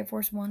 like, Air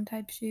Force One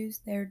type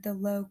shoes. They're the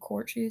low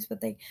court shoes, but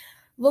they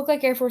look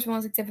like Air Force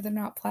Ones, except for they're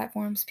not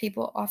platforms.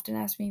 People often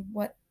ask me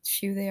what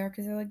shoe they are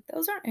because they're like,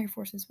 those aren't Air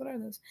Forces. What are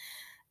those?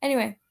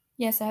 Anyway,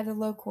 yes, I have the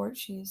low court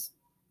shoes.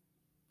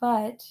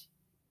 But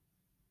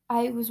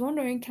I was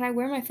wondering, can I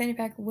wear my fanny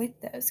pack with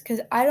those? Because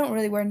I don't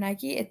really wear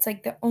Nike. It's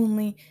like they're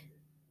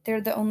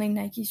the only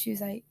Nike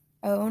shoes I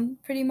own,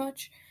 pretty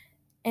much.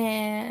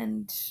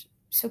 And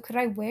so could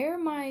I wear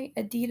my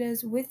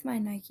Adidas with my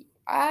Nike?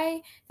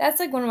 That's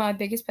like one of my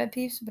biggest pet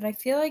peeves, but I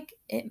feel like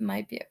it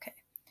might be okay.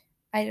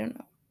 I don't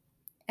know.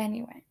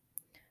 Anyway,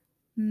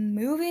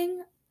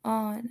 moving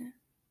on.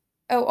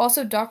 Oh,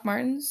 also Doc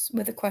Martens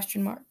with a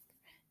question mark.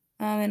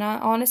 And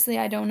honestly,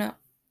 I don't know.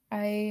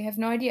 I have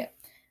no idea.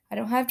 I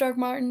don't have Doc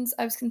Martens.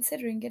 I was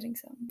considering getting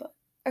some, but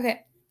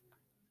okay.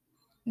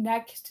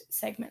 Next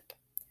segment.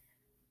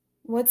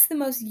 What's the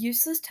most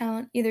useless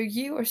talent either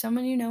you or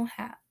someone you know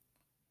has?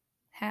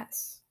 That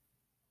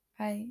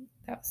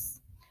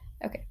was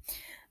okay.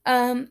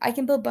 I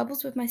can build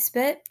bubbles with my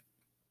spit.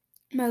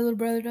 My little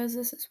brother does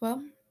this as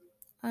well.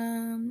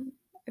 Um,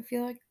 I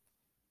feel like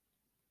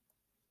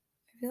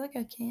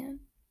I can.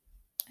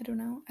 I don't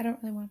know. I don't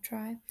really want to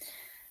try.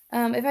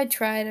 If I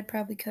tried, I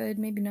probably could.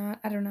 Maybe not.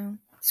 I don't know.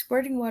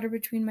 Squirting water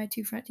between my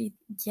 2 front teeth.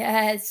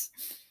 Yes.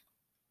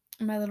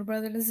 My little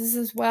brother does this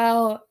as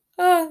well.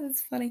 Oh,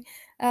 that's funny.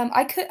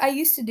 I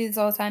used to do this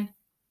all the time.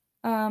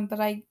 But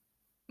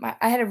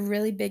I had a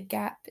really big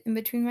gap in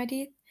between my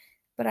teeth,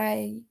 but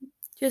I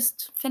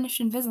just finished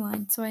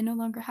Invisalign, so I no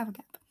longer have a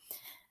gap.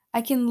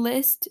 I can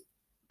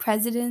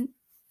president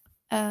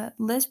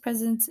list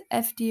presidents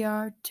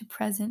FDR to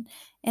present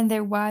and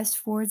their wives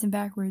forwards and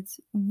backwards.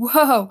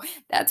 Whoa,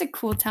 that's a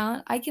cool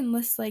talent. I can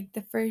list like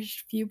the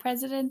first few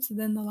presidents and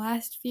then the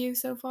last few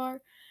so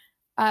far.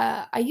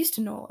 I used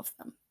to know all of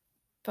them,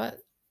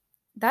 but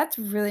that's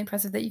really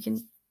impressive that you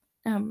can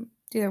do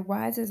their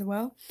wives as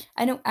well.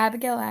 I know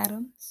Abigail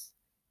Adams,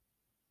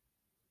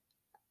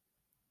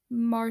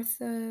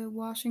 Martha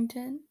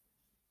Washington,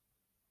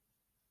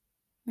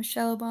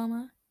 Michelle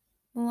Obama,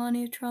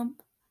 Melania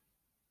Trump.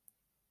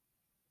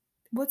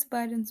 What's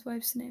Biden's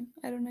wife's name?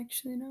 I don't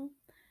actually know.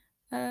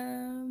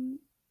 Um,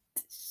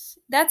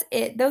 that's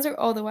it. Those are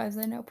all the wives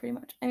I know, pretty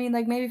much. I mean,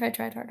 like, maybe if I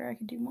tried harder, I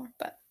could do more,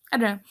 but I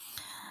don't know.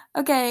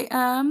 Okay,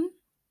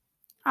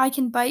 I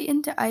can bite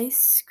into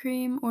ice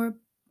cream or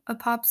a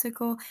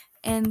popsicle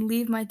and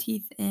leave my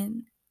teeth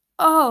in.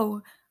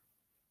 Oh,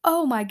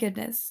 oh my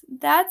goodness.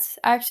 That's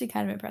actually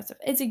kind of impressive.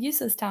 It's a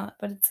useless talent,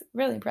 but it's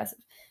really impressive.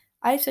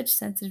 I have such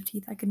sensitive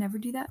teeth. I could never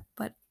do that,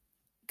 but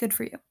good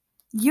for you.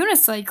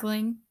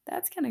 Unicycling.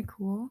 That's kind of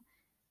cool.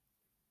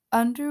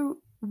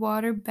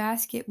 Underwater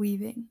basket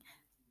weaving.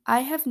 I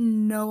have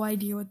no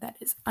idea what that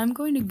is. I'm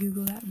going to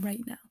Google that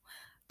right now.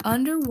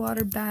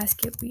 Underwater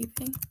basket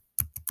weaving.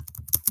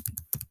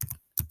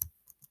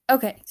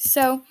 Okay,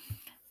 so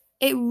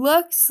it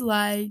looks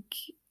like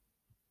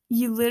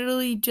you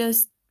literally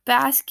just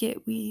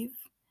basket weave,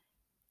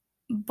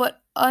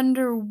 but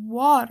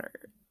underwater.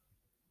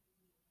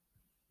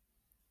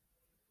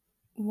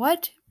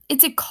 What?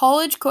 It's a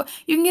college course.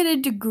 You can get a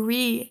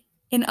degree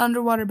in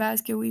underwater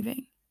basket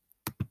weaving.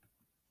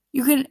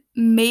 You can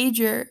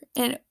major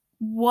in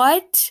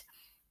what?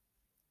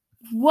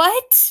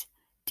 What?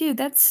 Dude,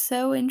 that's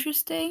so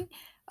interesting.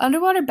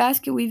 Underwater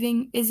basket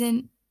weaving is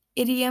an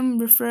idiom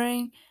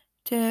referring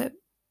to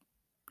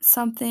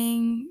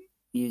something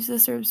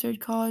useless or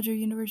absurd college or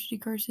university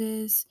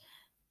courses,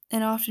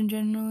 and often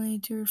generally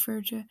to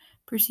refer to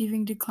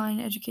perceiving decline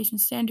in education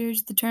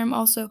standards. The term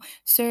also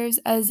serves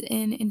as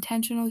an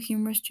intentional,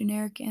 humorous,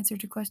 generic answer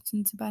to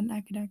questions about an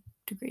academic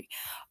degree.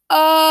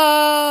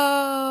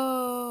 Oh,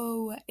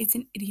 it's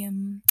an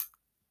idiom.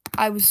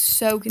 I was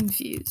so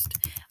confused.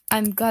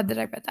 I'm glad that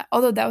I read that,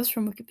 although that was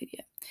from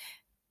Wikipedia.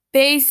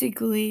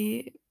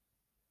 Basically,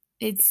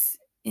 it's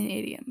an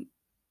idiom.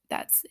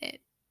 That's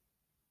it.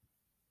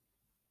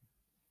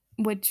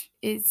 Which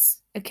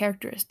is a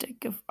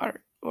characteristic of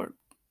art or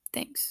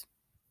things.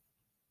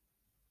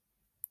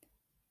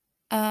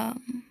 Wow.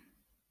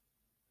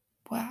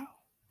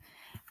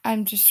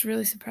 I'm just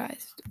really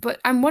surprised. But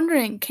I'm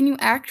wondering, can you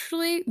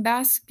actually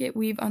basket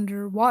weave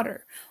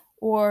underwater?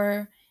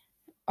 Or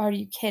are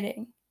you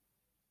kidding?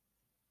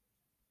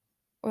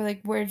 Or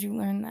like, where did you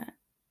learn that?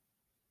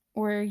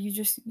 Or are you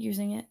just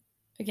using it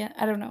again?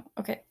 I don't know.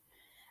 Okay.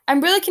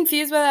 I'm really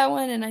confused by that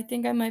one, and I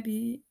think I might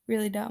be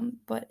really dumb,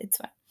 but it's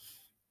fine.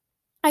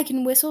 I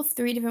can whistle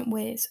 3 different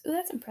ways. Ooh,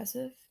 that's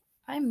impressive.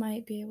 I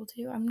might be able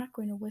to. I'm not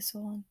going to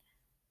whistle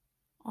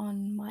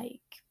on mic,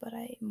 but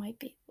I might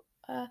be.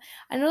 I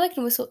know I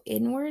can whistle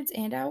inwards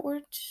and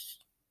outwards.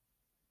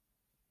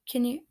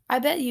 Can you? I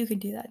bet you can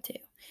do that too.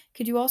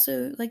 Could you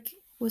also like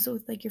whistle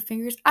with like your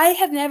fingers? I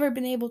have never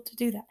been able to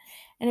do that,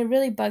 and it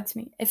really bugs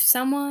me. If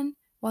someone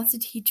wants to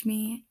teach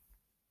me,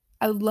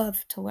 I would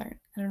love to learn.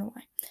 I don't know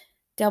why.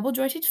 Double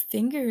jointed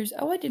fingers.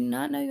 Oh, I did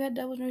not know you had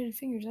double jointed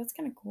fingers. That's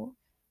kind of cool.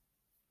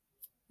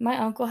 My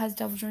uncle has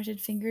double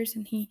jointed fingers,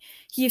 and he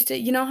used to,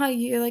 you know how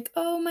you're like,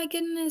 oh my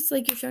goodness,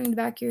 like you're showing the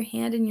back of your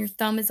hand and your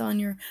thumb is on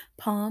your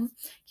palm.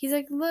 He's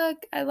like,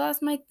 look, I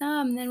lost my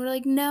thumb. And then we're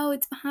like, no,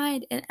 it's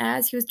behind. And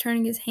as he was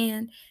turning his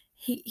hand,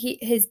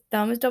 his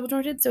thumb is double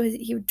jointed, so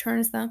he would turn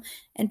his thumb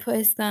and put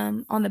his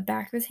thumb on the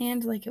back of his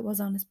hand like it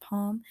was on his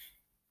palm,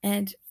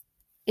 and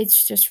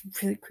it's just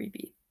really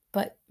creepy,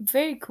 but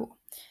very cool.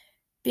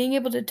 Being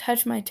able to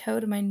touch my toe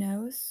to my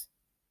nose.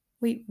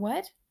 Wait,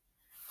 what?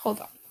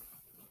 Hold on.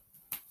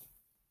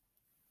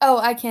 Oh,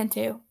 I can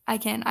too. I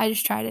can. I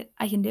just tried it.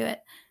 I can do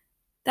it.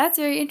 That's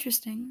very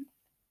interesting.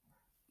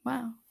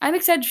 Wow. I'm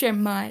excited to share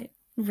my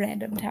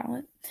random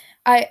talent.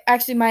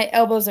 My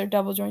elbows are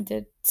double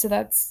jointed, so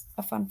that's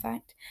a fun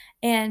fact.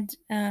 And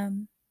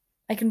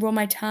I can roll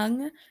my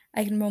tongue.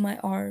 I can roll my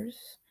R's.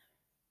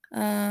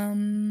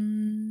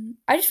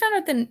 I just found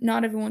out that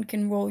not everyone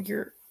can roll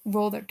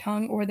their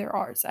tongue or their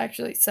R's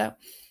actually. So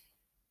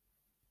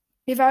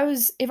if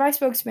I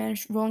spoke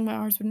Spanish, rolling my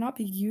R's would not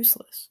be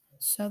useless.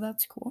 So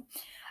that's cool.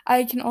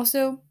 I can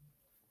also,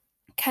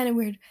 kind of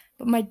weird,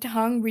 but my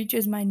tongue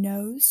reaches my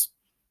nose.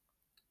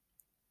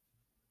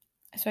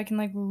 So I can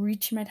like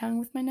reach my tongue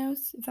with my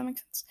nose, if that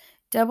makes sense.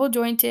 Double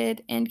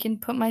jointed and can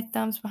put my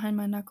thumbs behind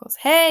my knuckles.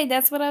 Hey,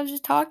 that's what I was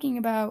just talking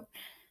about.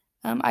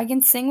 I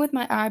can sing with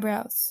my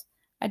eyebrows.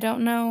 I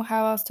don't know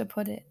how else to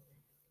put it.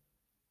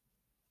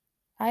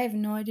 I have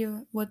no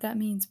idea what that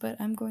means, but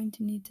I'm going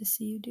to need to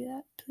see you do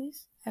that,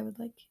 please. I would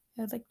like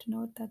to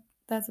know what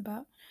that's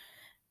about.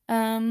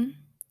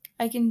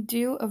 I can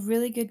do a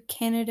really good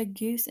Canada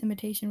Goose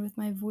imitation with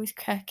my voice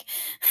crack.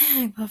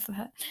 I love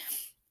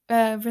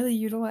that. Really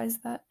utilize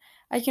that.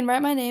 I can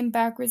write my name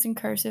backwards in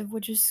cursive,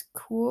 which is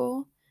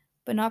cool,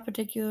 but not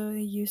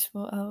particularly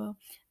useful. Oh,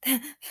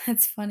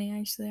 that's funny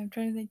actually. I'm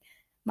trying to think.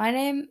 My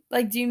name,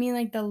 like, do you mean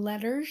like the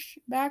letters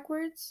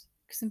backwards?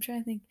 Because I'm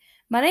trying to think.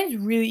 My name's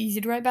really easy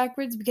to write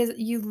backwards because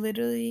you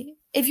literally,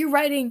 if you're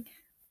writing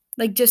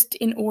like just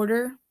in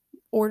order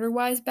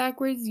wise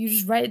backwards, you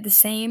just write it the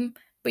same,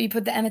 but you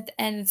put the M at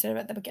the end instead of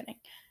at the beginning.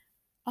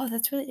 Oh,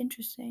 that's really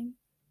interesting.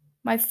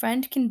 My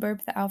friend can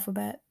burp the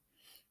alphabet.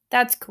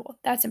 That's cool.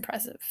 That's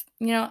impressive.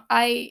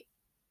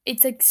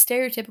 It's like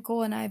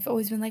stereotypical, and I've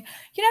always been like,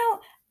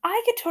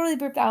 I could totally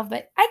burp the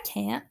alphabet. I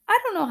can't. I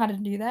don't know how to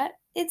do that.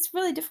 It's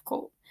really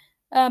difficult.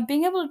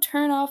 Being able to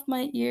turn off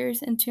my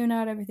ears and tune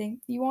out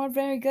everything. You are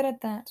very good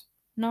at that.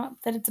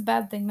 Not that it's a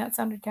bad thing. That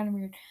sounded kind of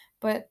weird,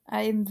 but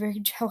I am very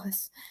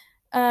jealous.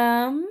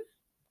 Um,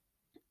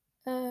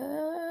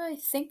 I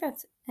think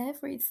that's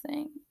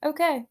everything.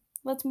 Okay,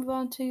 let's move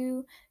on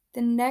to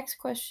the next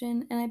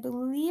question, and I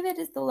believe it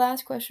is the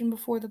last question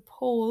before the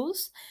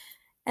polls.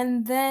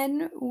 And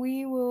then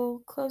we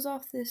will close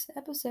off this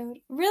episode.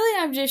 Really,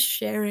 I'm just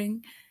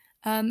sharing.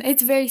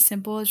 It's very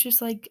simple. It's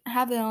just like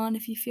have it on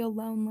if you feel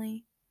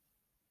lonely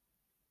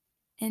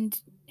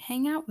and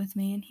hang out with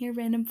me and hear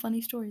random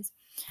funny stories.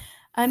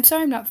 I'm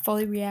sorry I'm not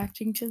fully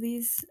reacting to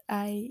these.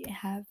 I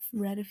have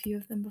read a few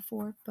of them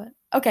before, but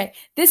okay,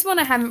 this one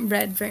I haven't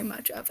read very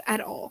much of at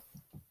all.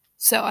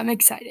 So I'm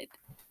excited.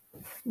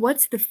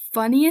 What's the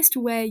funniest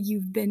way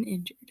you've been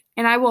injured?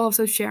 And I will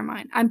also share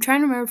mine. I'm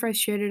trying to remember if I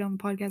shared it on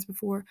the podcast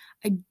before.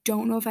 I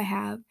don't know if I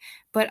have,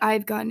 but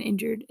I've gotten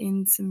injured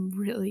in some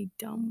really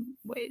dumb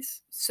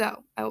ways.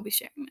 So I will be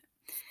sharing it.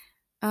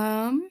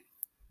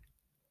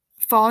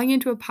 Falling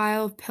into a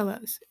pile of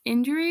pillows.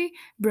 Injury,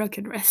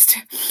 broken wrist.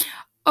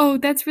 Oh,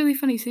 that's really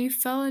funny. So you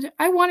fell into.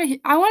 I want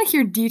to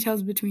hear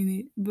details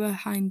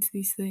behind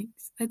these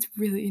things. That's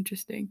really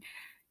interesting.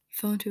 You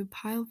fell into a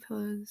pile of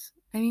pillows.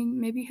 I mean,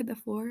 maybe you hit the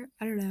floor.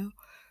 I don't know.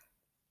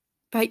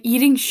 By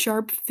eating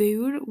sharp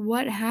food?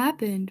 What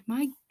happened?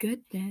 My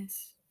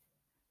goodness.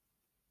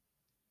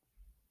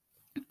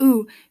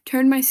 Ooh,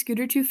 turned my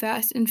scooter too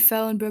fast and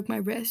fell and broke my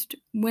wrist.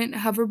 Went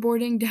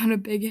hoverboarding down a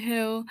big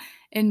hill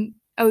and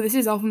this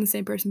is all from the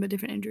same person but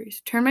different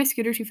injuries. Turned my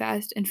scooter too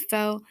fast and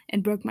fell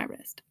and broke my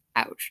wrist.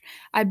 Ouch.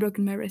 I'd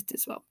broken my wrist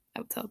as well. I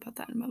will tell about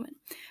that in a moment.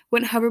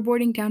 Went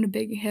hoverboarding down a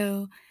big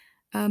hill.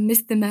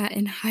 Missed the mat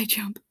in high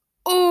jump.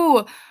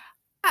 Oh,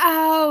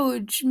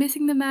 ouch.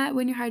 Missing the mat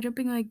when you're high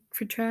jumping like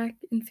for track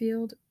and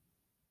field.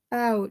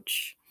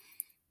 Ouch.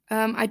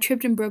 I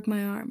tripped and broke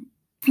my arm.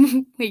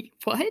 Wait,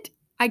 what?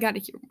 I gotta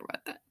hear more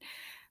about that.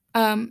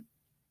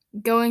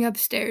 Going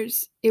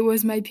upstairs, it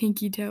was my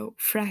pinky toe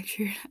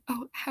fractured.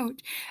 Oh, ouch.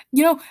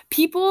 You know,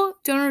 people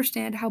don't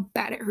understand how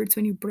bad it hurts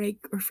when you break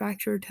or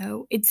fracture a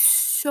toe. It's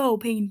so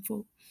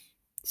painful.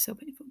 So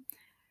painful.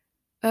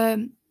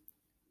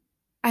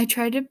 I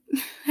tried to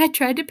I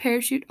tried to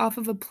parachute off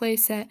of a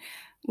playset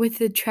with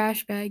the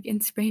trash bag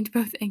and sprained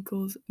both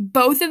ankles.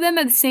 Both of them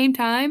at the same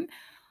time?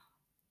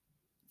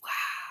 Wow.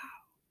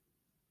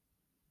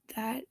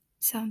 That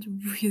sounds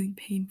really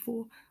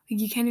painful. Like,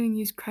 you can't even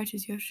use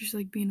crutches. You have to just,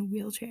 like, be in a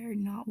wheelchair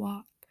and not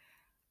walk.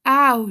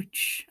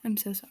 Ouch! I'm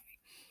so sorry.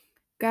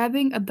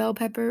 Grabbing a bell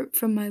pepper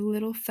from my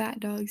little fat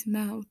dog's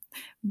mouth,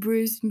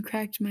 bruised and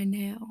cracked my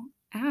nail.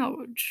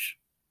 Ouch.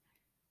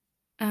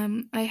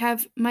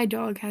 My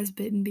dog has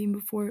bitten me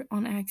before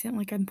on accident,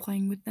 like, I'm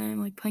playing with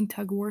them, like, playing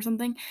tug of war or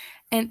something,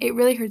 and it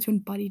really hurts when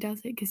Buddy does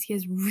it because he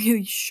has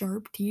really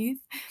sharp teeth,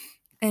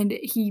 and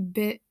he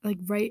bit, like,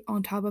 right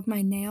on top of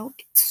my nail.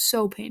 It's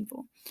so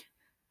painful.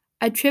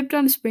 I tripped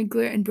on a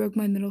sprinkler and broke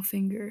my middle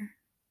finger.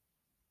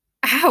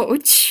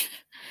 Ouch!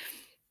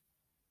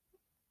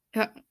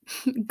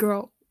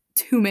 Girl,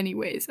 too many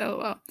ways,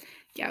 LOL.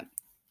 Yeah,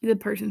 the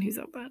person who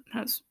said that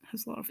has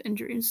a lot of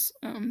injuries,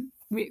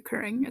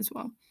 reoccurring as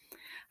well.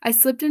 I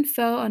slipped and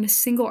fell on a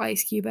single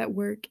ice cube at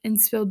work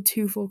and spilled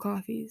 2 full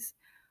coffees.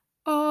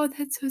 Oh,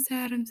 that's so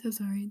sad. I'm so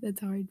sorry.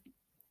 That's hard.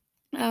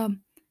 Oh,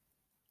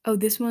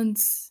 this one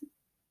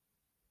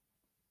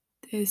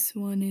is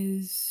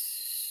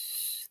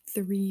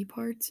 3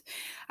 parts.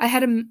 I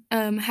had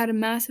a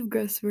massive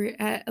growth spurt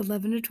at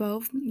 11 to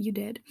 12. You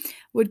did.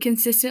 Would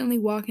consistently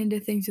walk into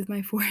things with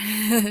my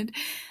forehead,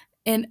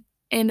 and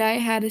I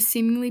had a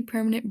seemingly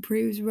permanent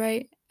bruise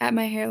right at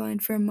my hairline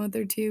for a month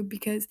or 2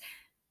 because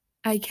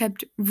I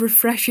kept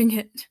refreshing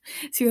it.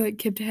 So he, like,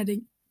 kept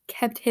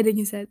hitting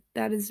his head.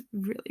 That is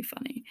really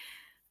funny.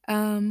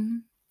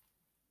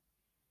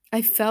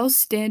 I fell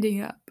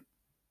standing up.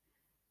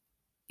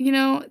 You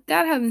know,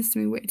 that happens to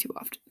me way too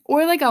often.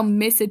 Or, like, I'll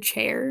miss a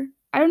chair.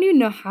 I don't even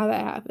know how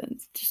that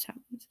happens. It just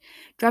happens.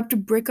 Dropped a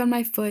brick on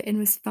my foot and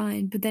was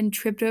fine, but then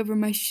tripped over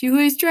my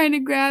shoelace trying to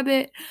grab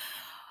it.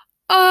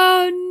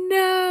 Oh,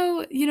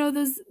 no. You know,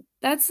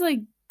 that's, like,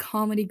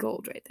 comedy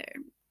gold right there.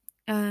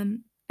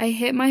 I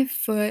hit my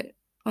foot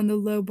on the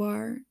low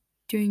bar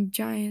doing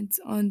giants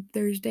on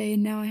Thursday,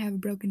 and now I have a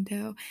broken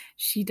toe.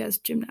 She does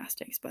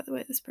gymnastics, by the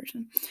way, this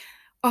person.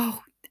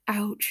 Oh,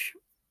 ouch.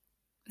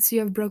 So you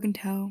have a broken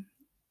toe.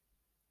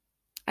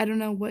 I don't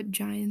know what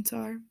giants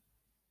are.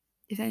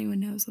 If anyone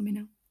knows, let me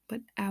know.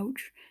 But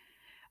ouch.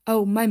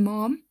 Oh, my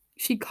mom,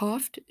 she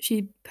coughed.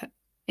 She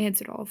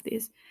answered all of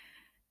these.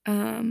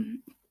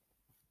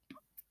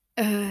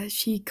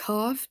 She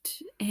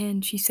coughed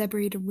and she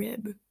separated a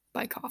rib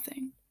by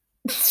coughing.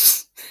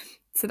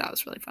 So that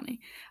was really funny.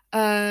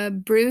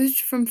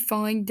 Bruised from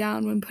falling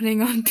down when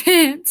putting on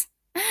pants.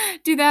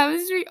 Dude, that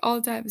was me all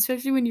the time,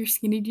 especially when your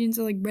skinny jeans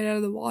are, like, right out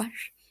of the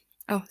wash.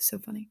 Oh, so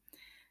funny.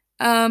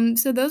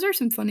 So those are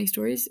some funny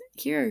stories.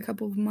 Here are a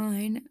couple of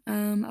mine.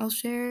 I'll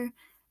share,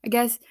 I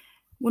guess,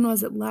 when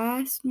was it,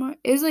 last March?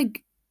 It was,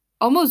 like,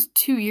 almost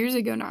 2 years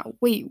ago now.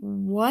 Wait,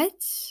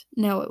 what?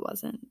 No, it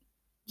wasn't.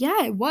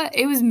 Yeah,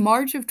 it was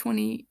March of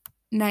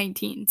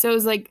 2019, so it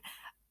was, like,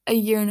 a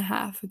year and a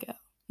half ago.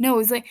 No,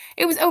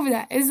 it was over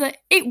that.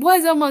 It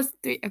was almost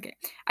 3. Okay,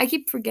 I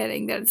keep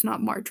forgetting that it's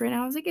not March right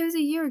now. I was like, it was a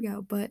year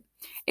ago, but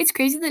it's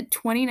crazy that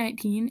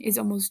 2019 is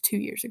almost 2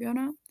 years ago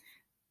now.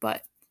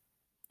 But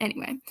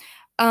anyway,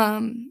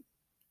 what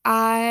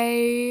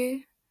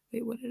did I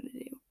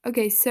do?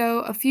 Okay, so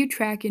a few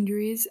track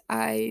injuries.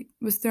 I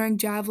was throwing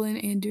javelin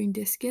and doing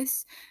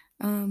discus,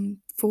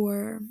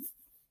 for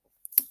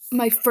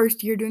my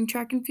first year doing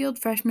track and field,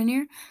 freshman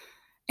year.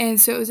 And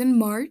so it was in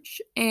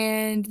March,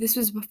 and this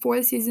was before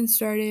the season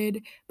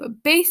started.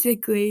 But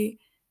basically,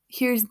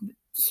 here's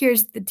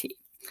the tea.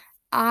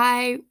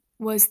 I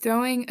was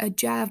throwing a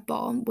jav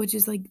ball, which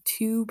is like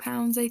 2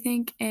 pounds, I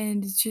think,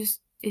 and it's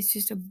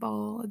just a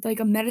ball,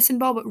 like a medicine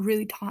ball, but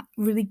really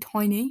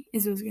tiny,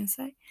 is what I was gonna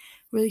say.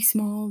 Really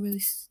small,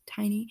 really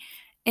tiny.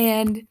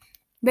 And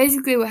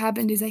basically what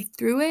happened is I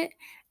threw it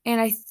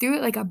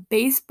like a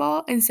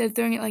baseball instead of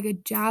throwing it like a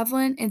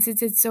javelin, and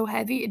since it's so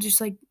heavy, it just,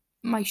 like,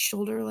 my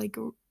shoulder, like,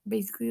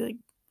 basically, like,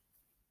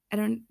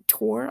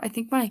 tore. I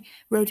think my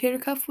rotator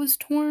cuff was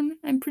torn.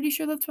 I'm pretty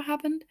sure that's what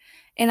happened.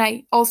 And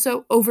I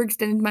also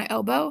overextended my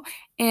elbow,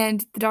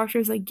 and the doctor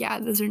was like, "Yeah,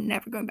 those are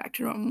never going back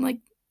to normal." I'm like,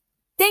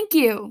 "Thank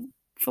you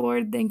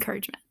for the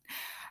encouragement."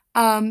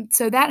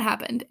 So that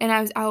happened, and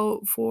I was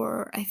out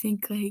for, I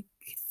think, like,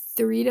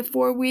 3 to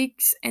 4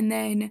 weeks, and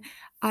then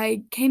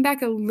I came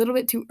back a little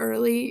bit too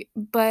early,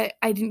 but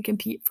I didn't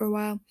compete for a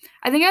while.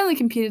 I think I only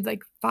competed,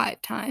 like,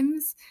 5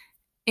 times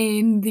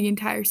in the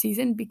entire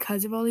season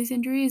because of all these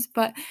injuries,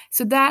 but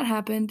so that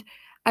happened.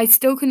 I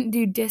still couldn't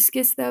do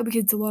discus, though,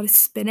 because it's a lot of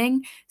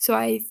spinning, so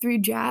I threw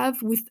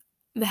jav with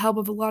the help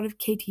of a lot of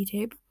KT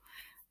tape.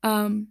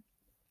 And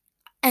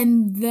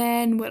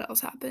then what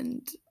else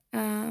happened?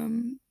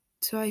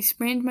 So I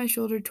sprained my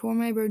shoulder, tore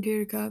my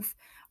rotator cuff,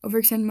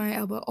 overextended my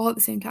elbow all at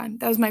the same time.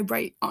 That was my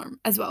right arm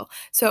as well.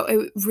 So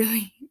it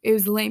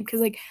was lame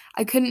because like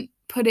I couldn't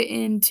put it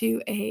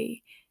into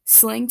a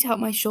sling to help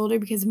my shoulder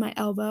because of my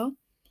elbow,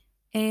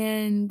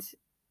 and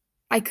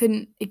I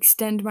couldn't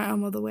extend my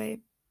arm all the way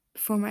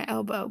for my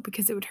elbow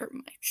because it would hurt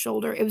my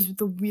shoulder. It was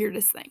the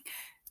weirdest thing.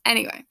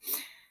 Anyway,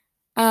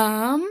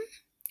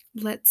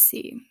 let's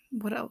see.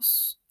 What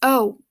else?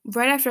 Oh,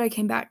 right after I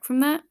came back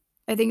from that,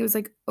 I think it was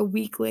like a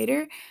week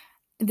later,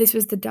 this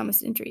was the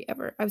dumbest injury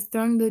ever. I was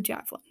throwing the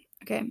javelin,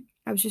 okay?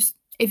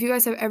 If you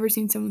guys have ever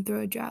seen someone throw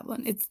a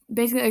javelin, it's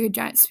basically like a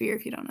giant spear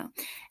if you don't know.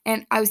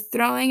 And I was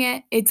throwing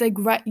it. It's like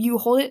you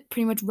hold it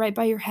pretty much right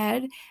by your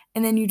head,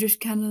 and then you just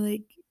kind of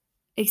like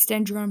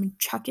extend your arm and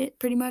chuck it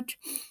pretty much.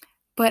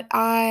 But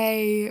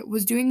I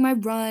was doing my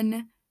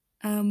run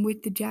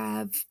with the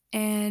jav,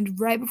 and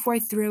right before I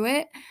threw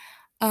it,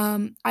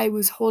 I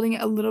was holding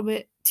it a little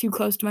bit too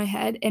close to my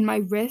head, and my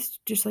wrist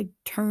just like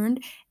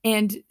turned.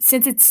 And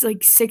since it's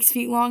like 6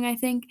 feet long, I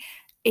think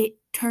it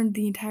turned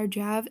the entire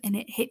jav, and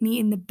it hit me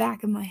in the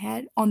back of my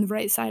head on the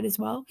right side as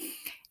well.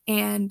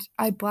 And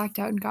I blacked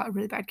out and got a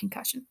really bad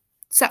concussion.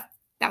 So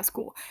that was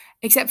cool.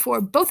 Except for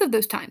both of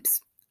those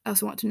times, I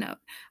also want to note,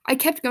 I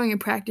kept going in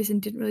practice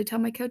and didn't really tell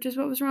my coaches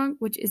what was wrong,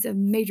 which is a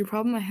major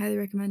problem. I highly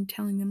recommend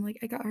telling them, like,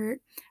 I got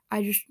hurt.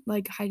 I just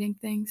like hiding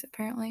things,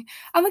 apparently.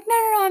 I'm like,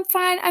 no, I'm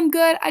fine. I'm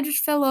good. I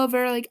just fell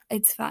over. Like,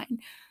 it's fine.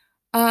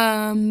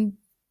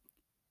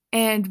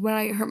 And when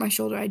I hurt my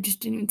shoulder, I just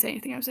didn't even say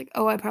anything. I was like,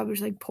 oh, I probably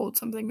just like pulled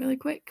something really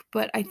quick.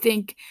 But I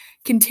think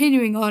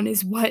continuing on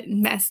is what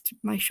messed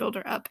my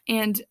shoulder up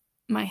and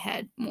my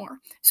head more.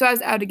 So I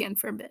was out again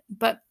for a bit.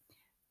 But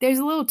there's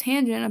a little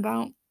tangent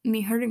about me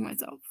hurting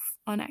myself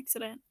on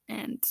accident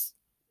and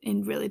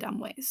in really dumb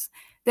ways.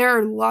 There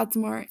are lots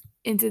more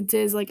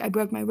instances, like I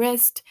broke my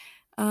wrist.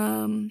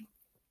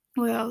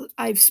 Well,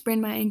 I've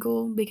sprained my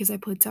ankle because I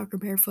played soccer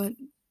barefoot.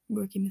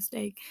 Rookie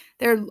mistake.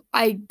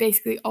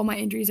 Basically all my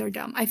injuries are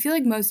dumb. I feel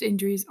like most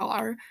injuries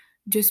are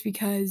just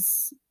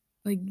because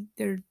like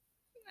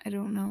I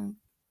don't know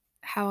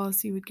how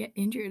else you would get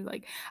injured.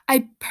 Like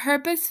I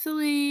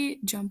purposefully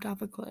jumped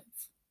off a cliff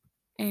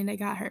and I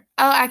got hurt.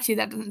 Oh, actually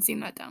that doesn't seem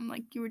that dumb.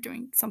 Like you were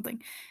doing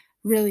something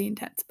really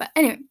intense. But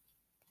anyway,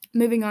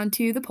 moving on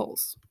to the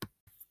polls.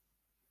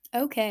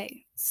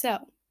 Okay, so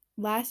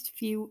last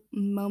few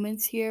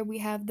moments here, we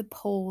have the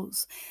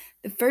polls.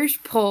 The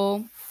first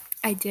poll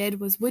I did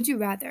was, would you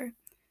rather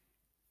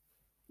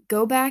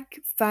go back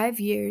 5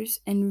 years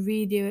and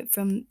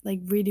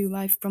redo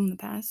life from the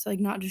past,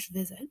 like not just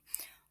visit,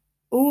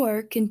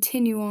 or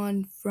continue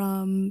on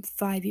from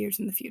 5 years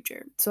in the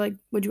future? So like,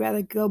 would you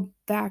rather go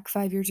back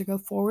 5 years or go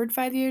forward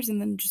 5 years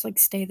and then just like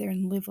stay there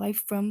and live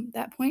life from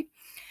that point?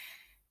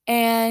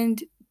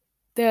 And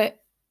the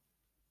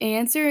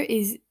answer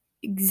is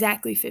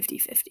exactly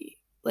 50-50.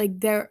 Like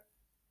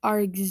I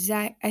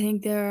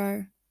think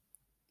there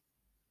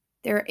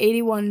are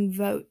 81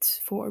 votes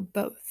for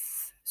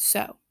both.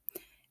 So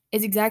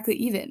it's exactly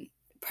even.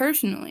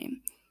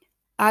 Personally,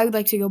 I would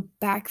like to go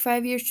back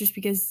 5 years just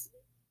because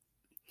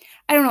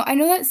I don't know. I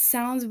know that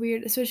sounds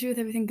weird, especially with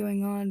everything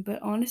going on,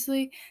 but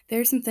honestly,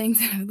 there are some things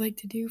that I would like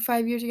to do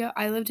 5 years ago.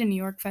 I lived in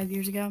New York 5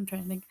 years ago. I'm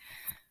trying to think.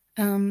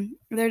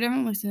 There are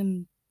definitely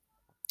some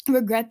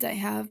regrets I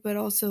have, but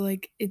also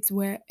like it's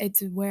where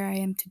I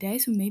am today,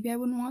 so maybe I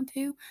wouldn't want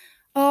to.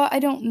 I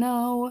don't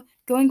know.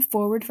 Going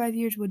forward 5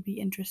 years would be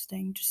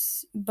interesting.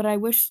 But I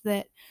wish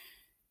that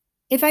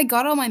if I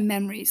got all my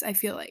memories, I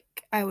feel like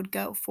I would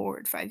go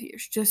forward 5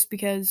 years just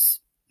because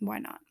why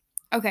not?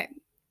 Okay.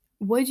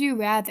 Would you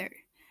rather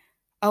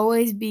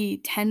always be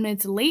 10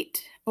 minutes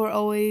late or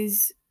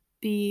always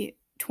be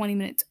 20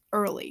 minutes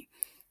early?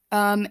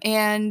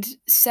 And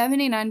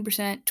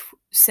 79%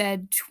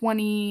 said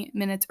 20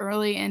 minutes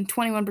early and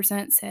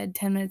 21% said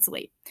 10 minutes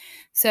late.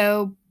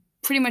 So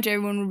pretty much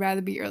everyone would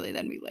rather be early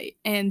than be late,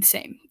 and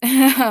same.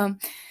 I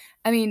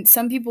mean,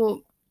 some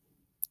people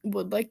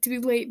would like to be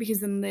late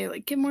because then they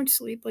like get more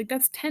sleep. Like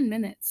that's 10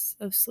 minutes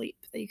of sleep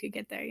that you could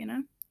get there, you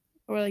know?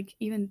 Or like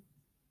even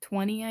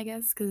 20, I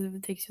guess, because if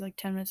it takes you like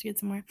 10 minutes to get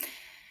somewhere.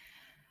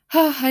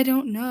 I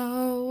don't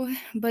know.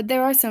 But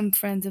there are some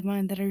friends of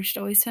mine that are just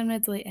always 10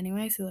 minutes late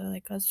anyway, so they're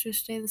like, let's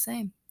just stay the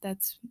same.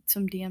 That's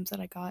some DMs that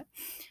I got.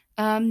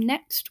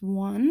 Next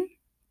one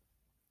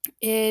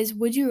is,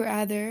 would you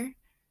rather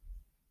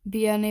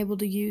be unable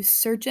to use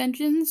search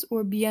engines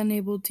or be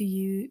unable to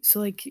use, so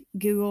like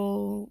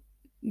Google,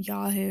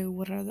 Yahoo,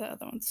 what are the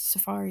other ones?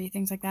 Safari,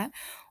 things like that,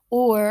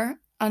 or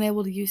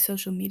unable to use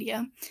social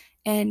media?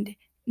 And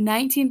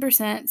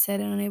 19% said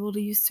unable to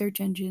use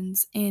search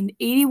engines, and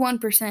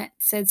 81%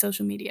 said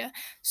social media.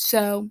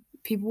 So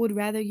people would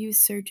rather use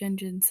search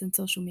engines than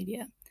social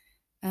media.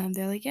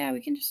 They're like, yeah,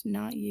 we can just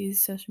not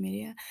use social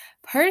media.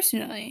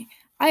 Personally,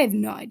 I have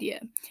no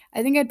idea.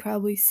 I think I'd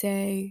probably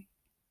say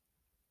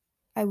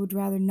I would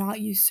rather not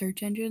use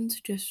search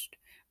engines.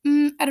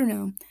 I don't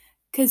know,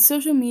 because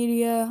social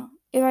media.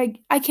 If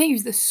I can't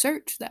use the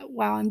search, that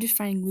wow, I'm just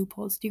finding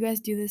loopholes. Do you guys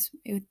do this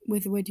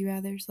with would you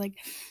rather's? Like,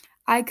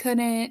 I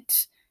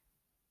couldn't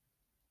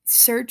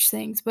search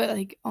things, but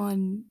like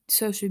on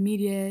social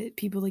media,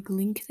 people like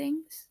link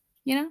things,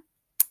 you know?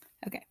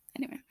 Okay,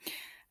 anyway.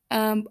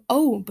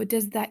 But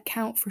does that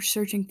count for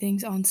searching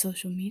things on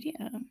social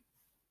media?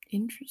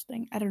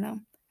 Interesting. I don't know.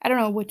 I don't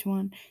know which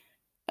one.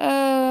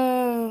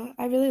 I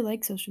really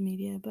like social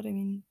media, but I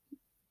mean,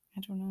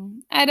 I don't know.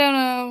 I don't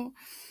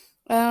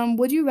know.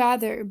 Would you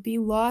rather be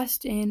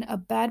lost in a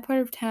bad part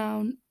of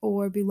town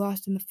or be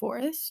lost in the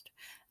forest?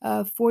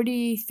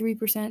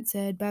 43%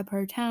 said bad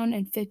part of town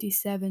and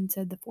 57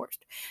 said the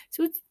forest.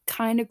 So it's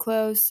kind of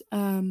close.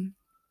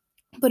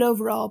 But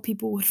overall,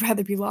 people would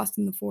rather be lost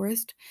in the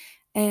forest.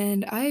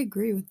 And I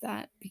agree with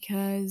that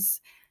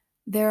because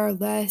there are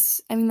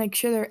less, I mean, like,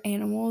 sure, there are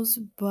animals,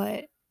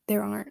 but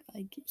there aren't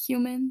like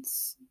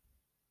humans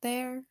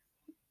there,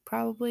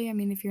 probably. I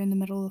mean, if you're in the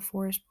middle of the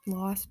forest,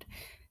 lost.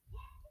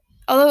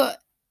 Although,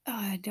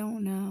 I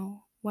don't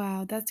know.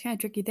 Wow, that's kind of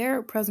tricky. There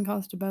are pros and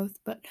cons to both,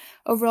 but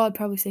overall, I'd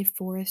probably say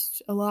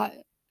forest. A lot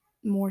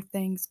more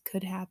things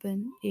could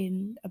happen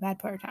in a bad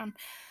part of town.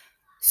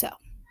 So,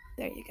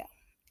 there you go.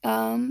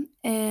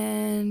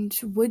 And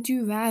would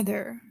you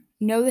rather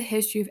know the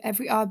history of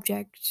every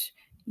object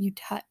you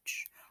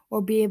touch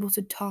or be able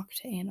to talk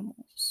to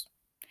animals?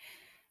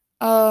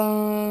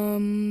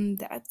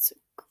 That's a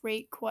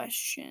great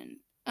question.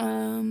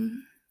 I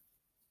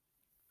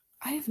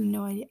have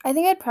no idea. I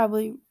think I'd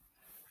probably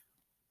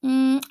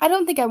I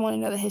don't think I wanna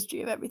know the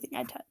history of everything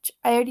I touch.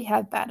 I already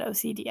have bad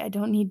OCD. I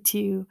don't need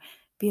to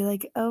be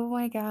like, "Oh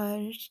my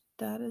gosh,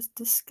 that is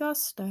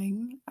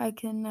disgusting." I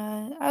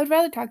would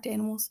rather talk to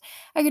animals.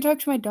 I could talk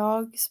to my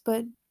dogs,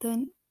 but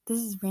then this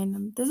is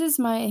random. This is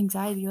my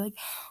anxiety, like,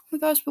 "Oh my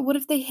gosh, but what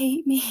if they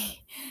hate me?"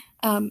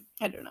 I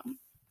don't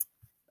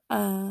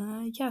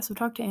know. Yeah, so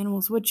talk to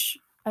animals, which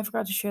I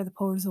forgot to share the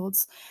poll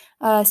results.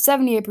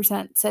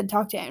 78% said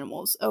talk to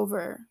animals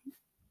over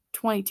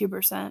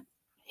 22%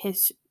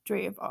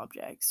 history of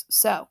objects.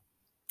 So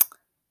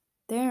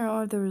there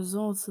are the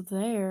results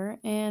there,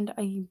 and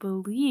I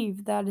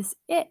believe that is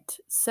it.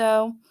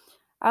 So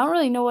I don't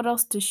really know what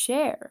else to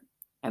share.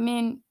 I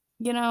mean,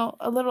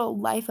 a little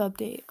life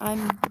update.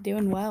 I'm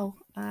doing well.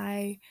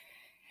 I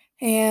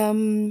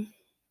am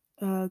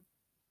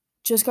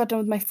just got done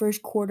with my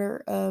first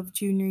quarter of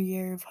junior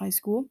year of high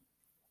school.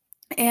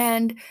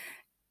 And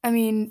I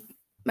mean,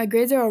 my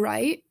grades are all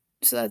right,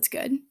 so that's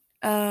good.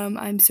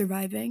 I'm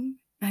surviving.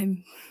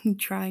 I'm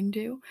trying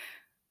to.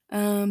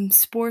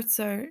 Sports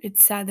are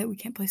it's sad that we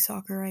can't play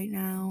soccer right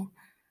now.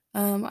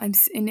 In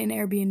an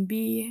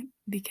Airbnb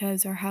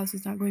because our house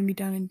is not going to be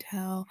done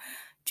until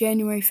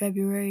January,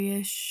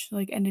 February-ish,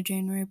 like end of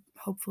January,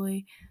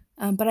 hopefully.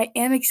 But I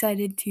am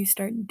excited to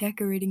start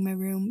decorating my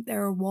room.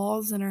 There are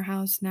walls in our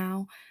house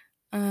now,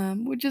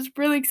 which is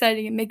really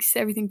exciting. It makes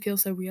everything feel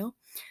so real.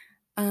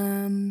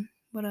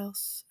 What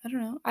else? I don't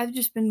know. I've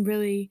just been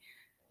really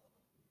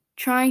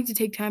trying to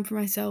take time for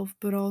myself,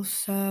 but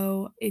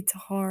also it's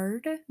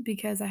hard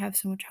because I have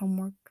so much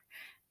homework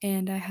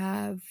and I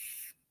have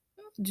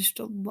just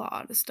a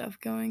lot of stuff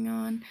going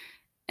on.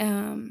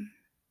 Um,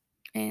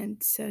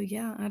 and so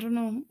yeah, I don't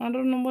know. I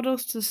don't know what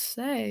else to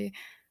say.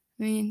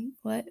 I mean,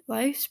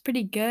 life's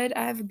pretty good.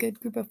 I have a good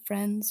group of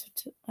friends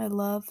which I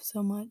love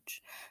so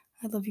much.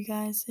 I love you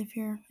guys. If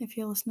you're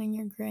listening,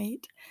 you're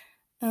great.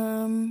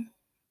 Um,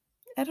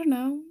 I don't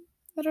know.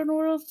 I don't know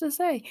what else to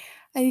say.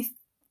 I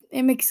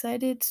am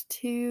excited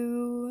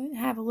to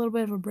have a little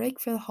bit of a break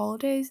for the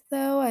holidays,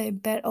 though. I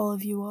bet all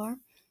of you are.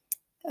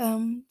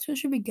 So it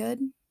should be good.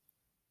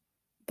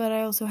 But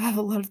I also have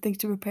a lot of things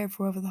to prepare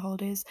for over the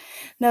holidays.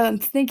 Now that I'm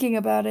thinking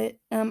about it,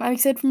 I'm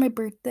excited for my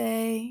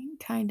birthday,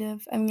 kind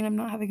of. I mean, I'm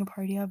not having a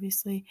party,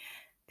 obviously,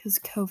 because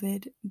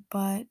COVID,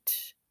 but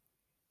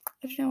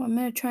I don't know. I'm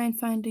gonna try and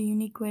find a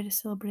unique way to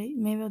celebrate.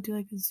 Maybe I'll do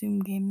like a Zoom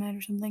game night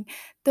or something.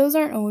 Those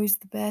aren't always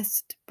the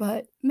best,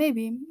 but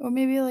maybe, or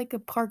maybe like a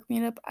park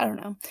meetup. I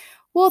don't know.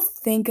 We'll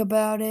think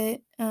about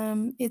it.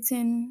 It's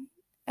in.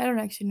 I don't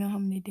actually know how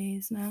many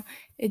days now.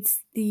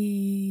 It's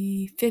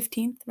the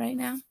 15th right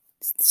now.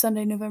 It's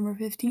Sunday, November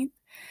 15th.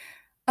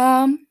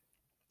 Um,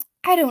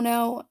 I don't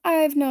know. I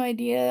have no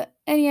idea.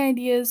 Any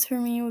ideas for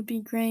me would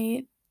be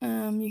great.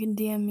 You can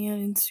DM me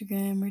on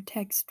Instagram or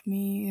text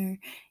me or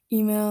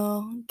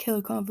email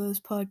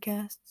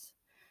killerconvospodcasts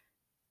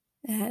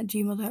at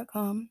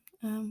gmail.com.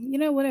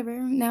 Whatever.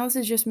 Now this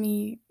is just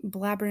me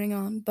blabbering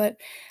on, but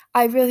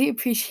I really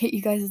appreciate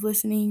you guys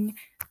listening.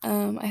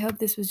 I hope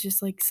this was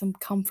just like some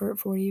comfort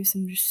for you,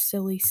 some just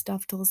silly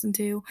stuff to listen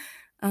to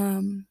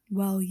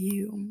while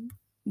you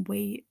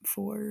wait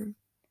for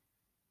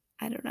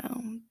I don't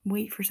know,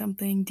 wait for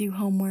something, do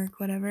homework,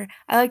 whatever.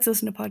 I like to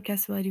listen to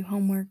podcasts while I do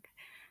homework.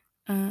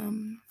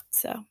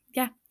 So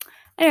yeah.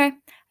 Anyway,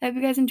 I hope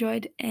you guys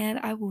enjoyed, and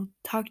I will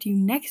talk to you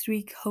next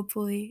week,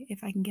 hopefully,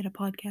 if I can get a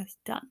podcast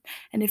done.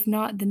 And if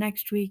not, the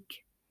next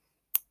week.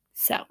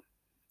 So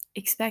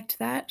expect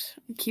that.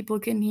 Keep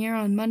looking here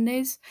on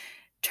Mondays.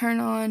 Turn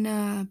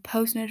on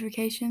post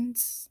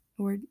notifications,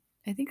 or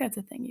I think that's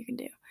a thing you can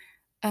do.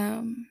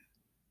 Um,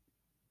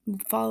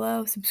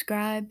 Follow,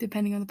 subscribe,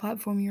 depending on the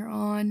platform you're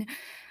on.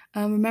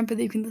 Remember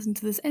that you can listen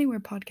to this anywhere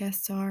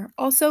podcasts are.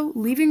 Also,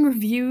 leaving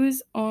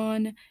reviews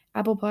on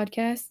Apple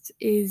Podcasts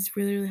is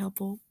really, really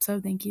helpful. So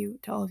thank you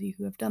to all of you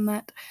who have done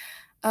that.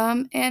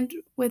 And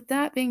with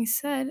that being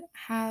said,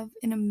 have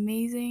an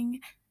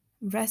amazing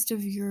rest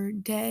of your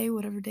day,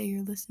 whatever day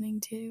you're listening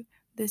to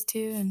this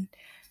to.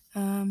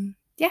 And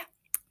yeah,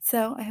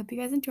 so I hope you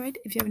guys enjoyed.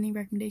 If you have any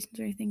recommendations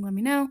or anything, let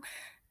me know.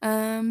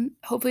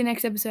 Hopefully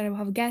next episode I will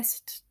have a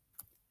guest.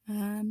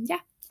 Yeah,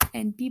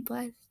 and be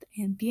blessed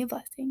and be a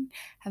blessing.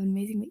 Have an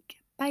amazing week.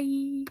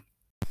 Bye.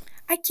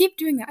 I keep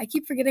doing that. I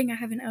keep forgetting I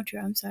have an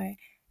outro. I'm sorry.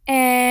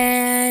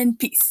 And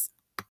peace.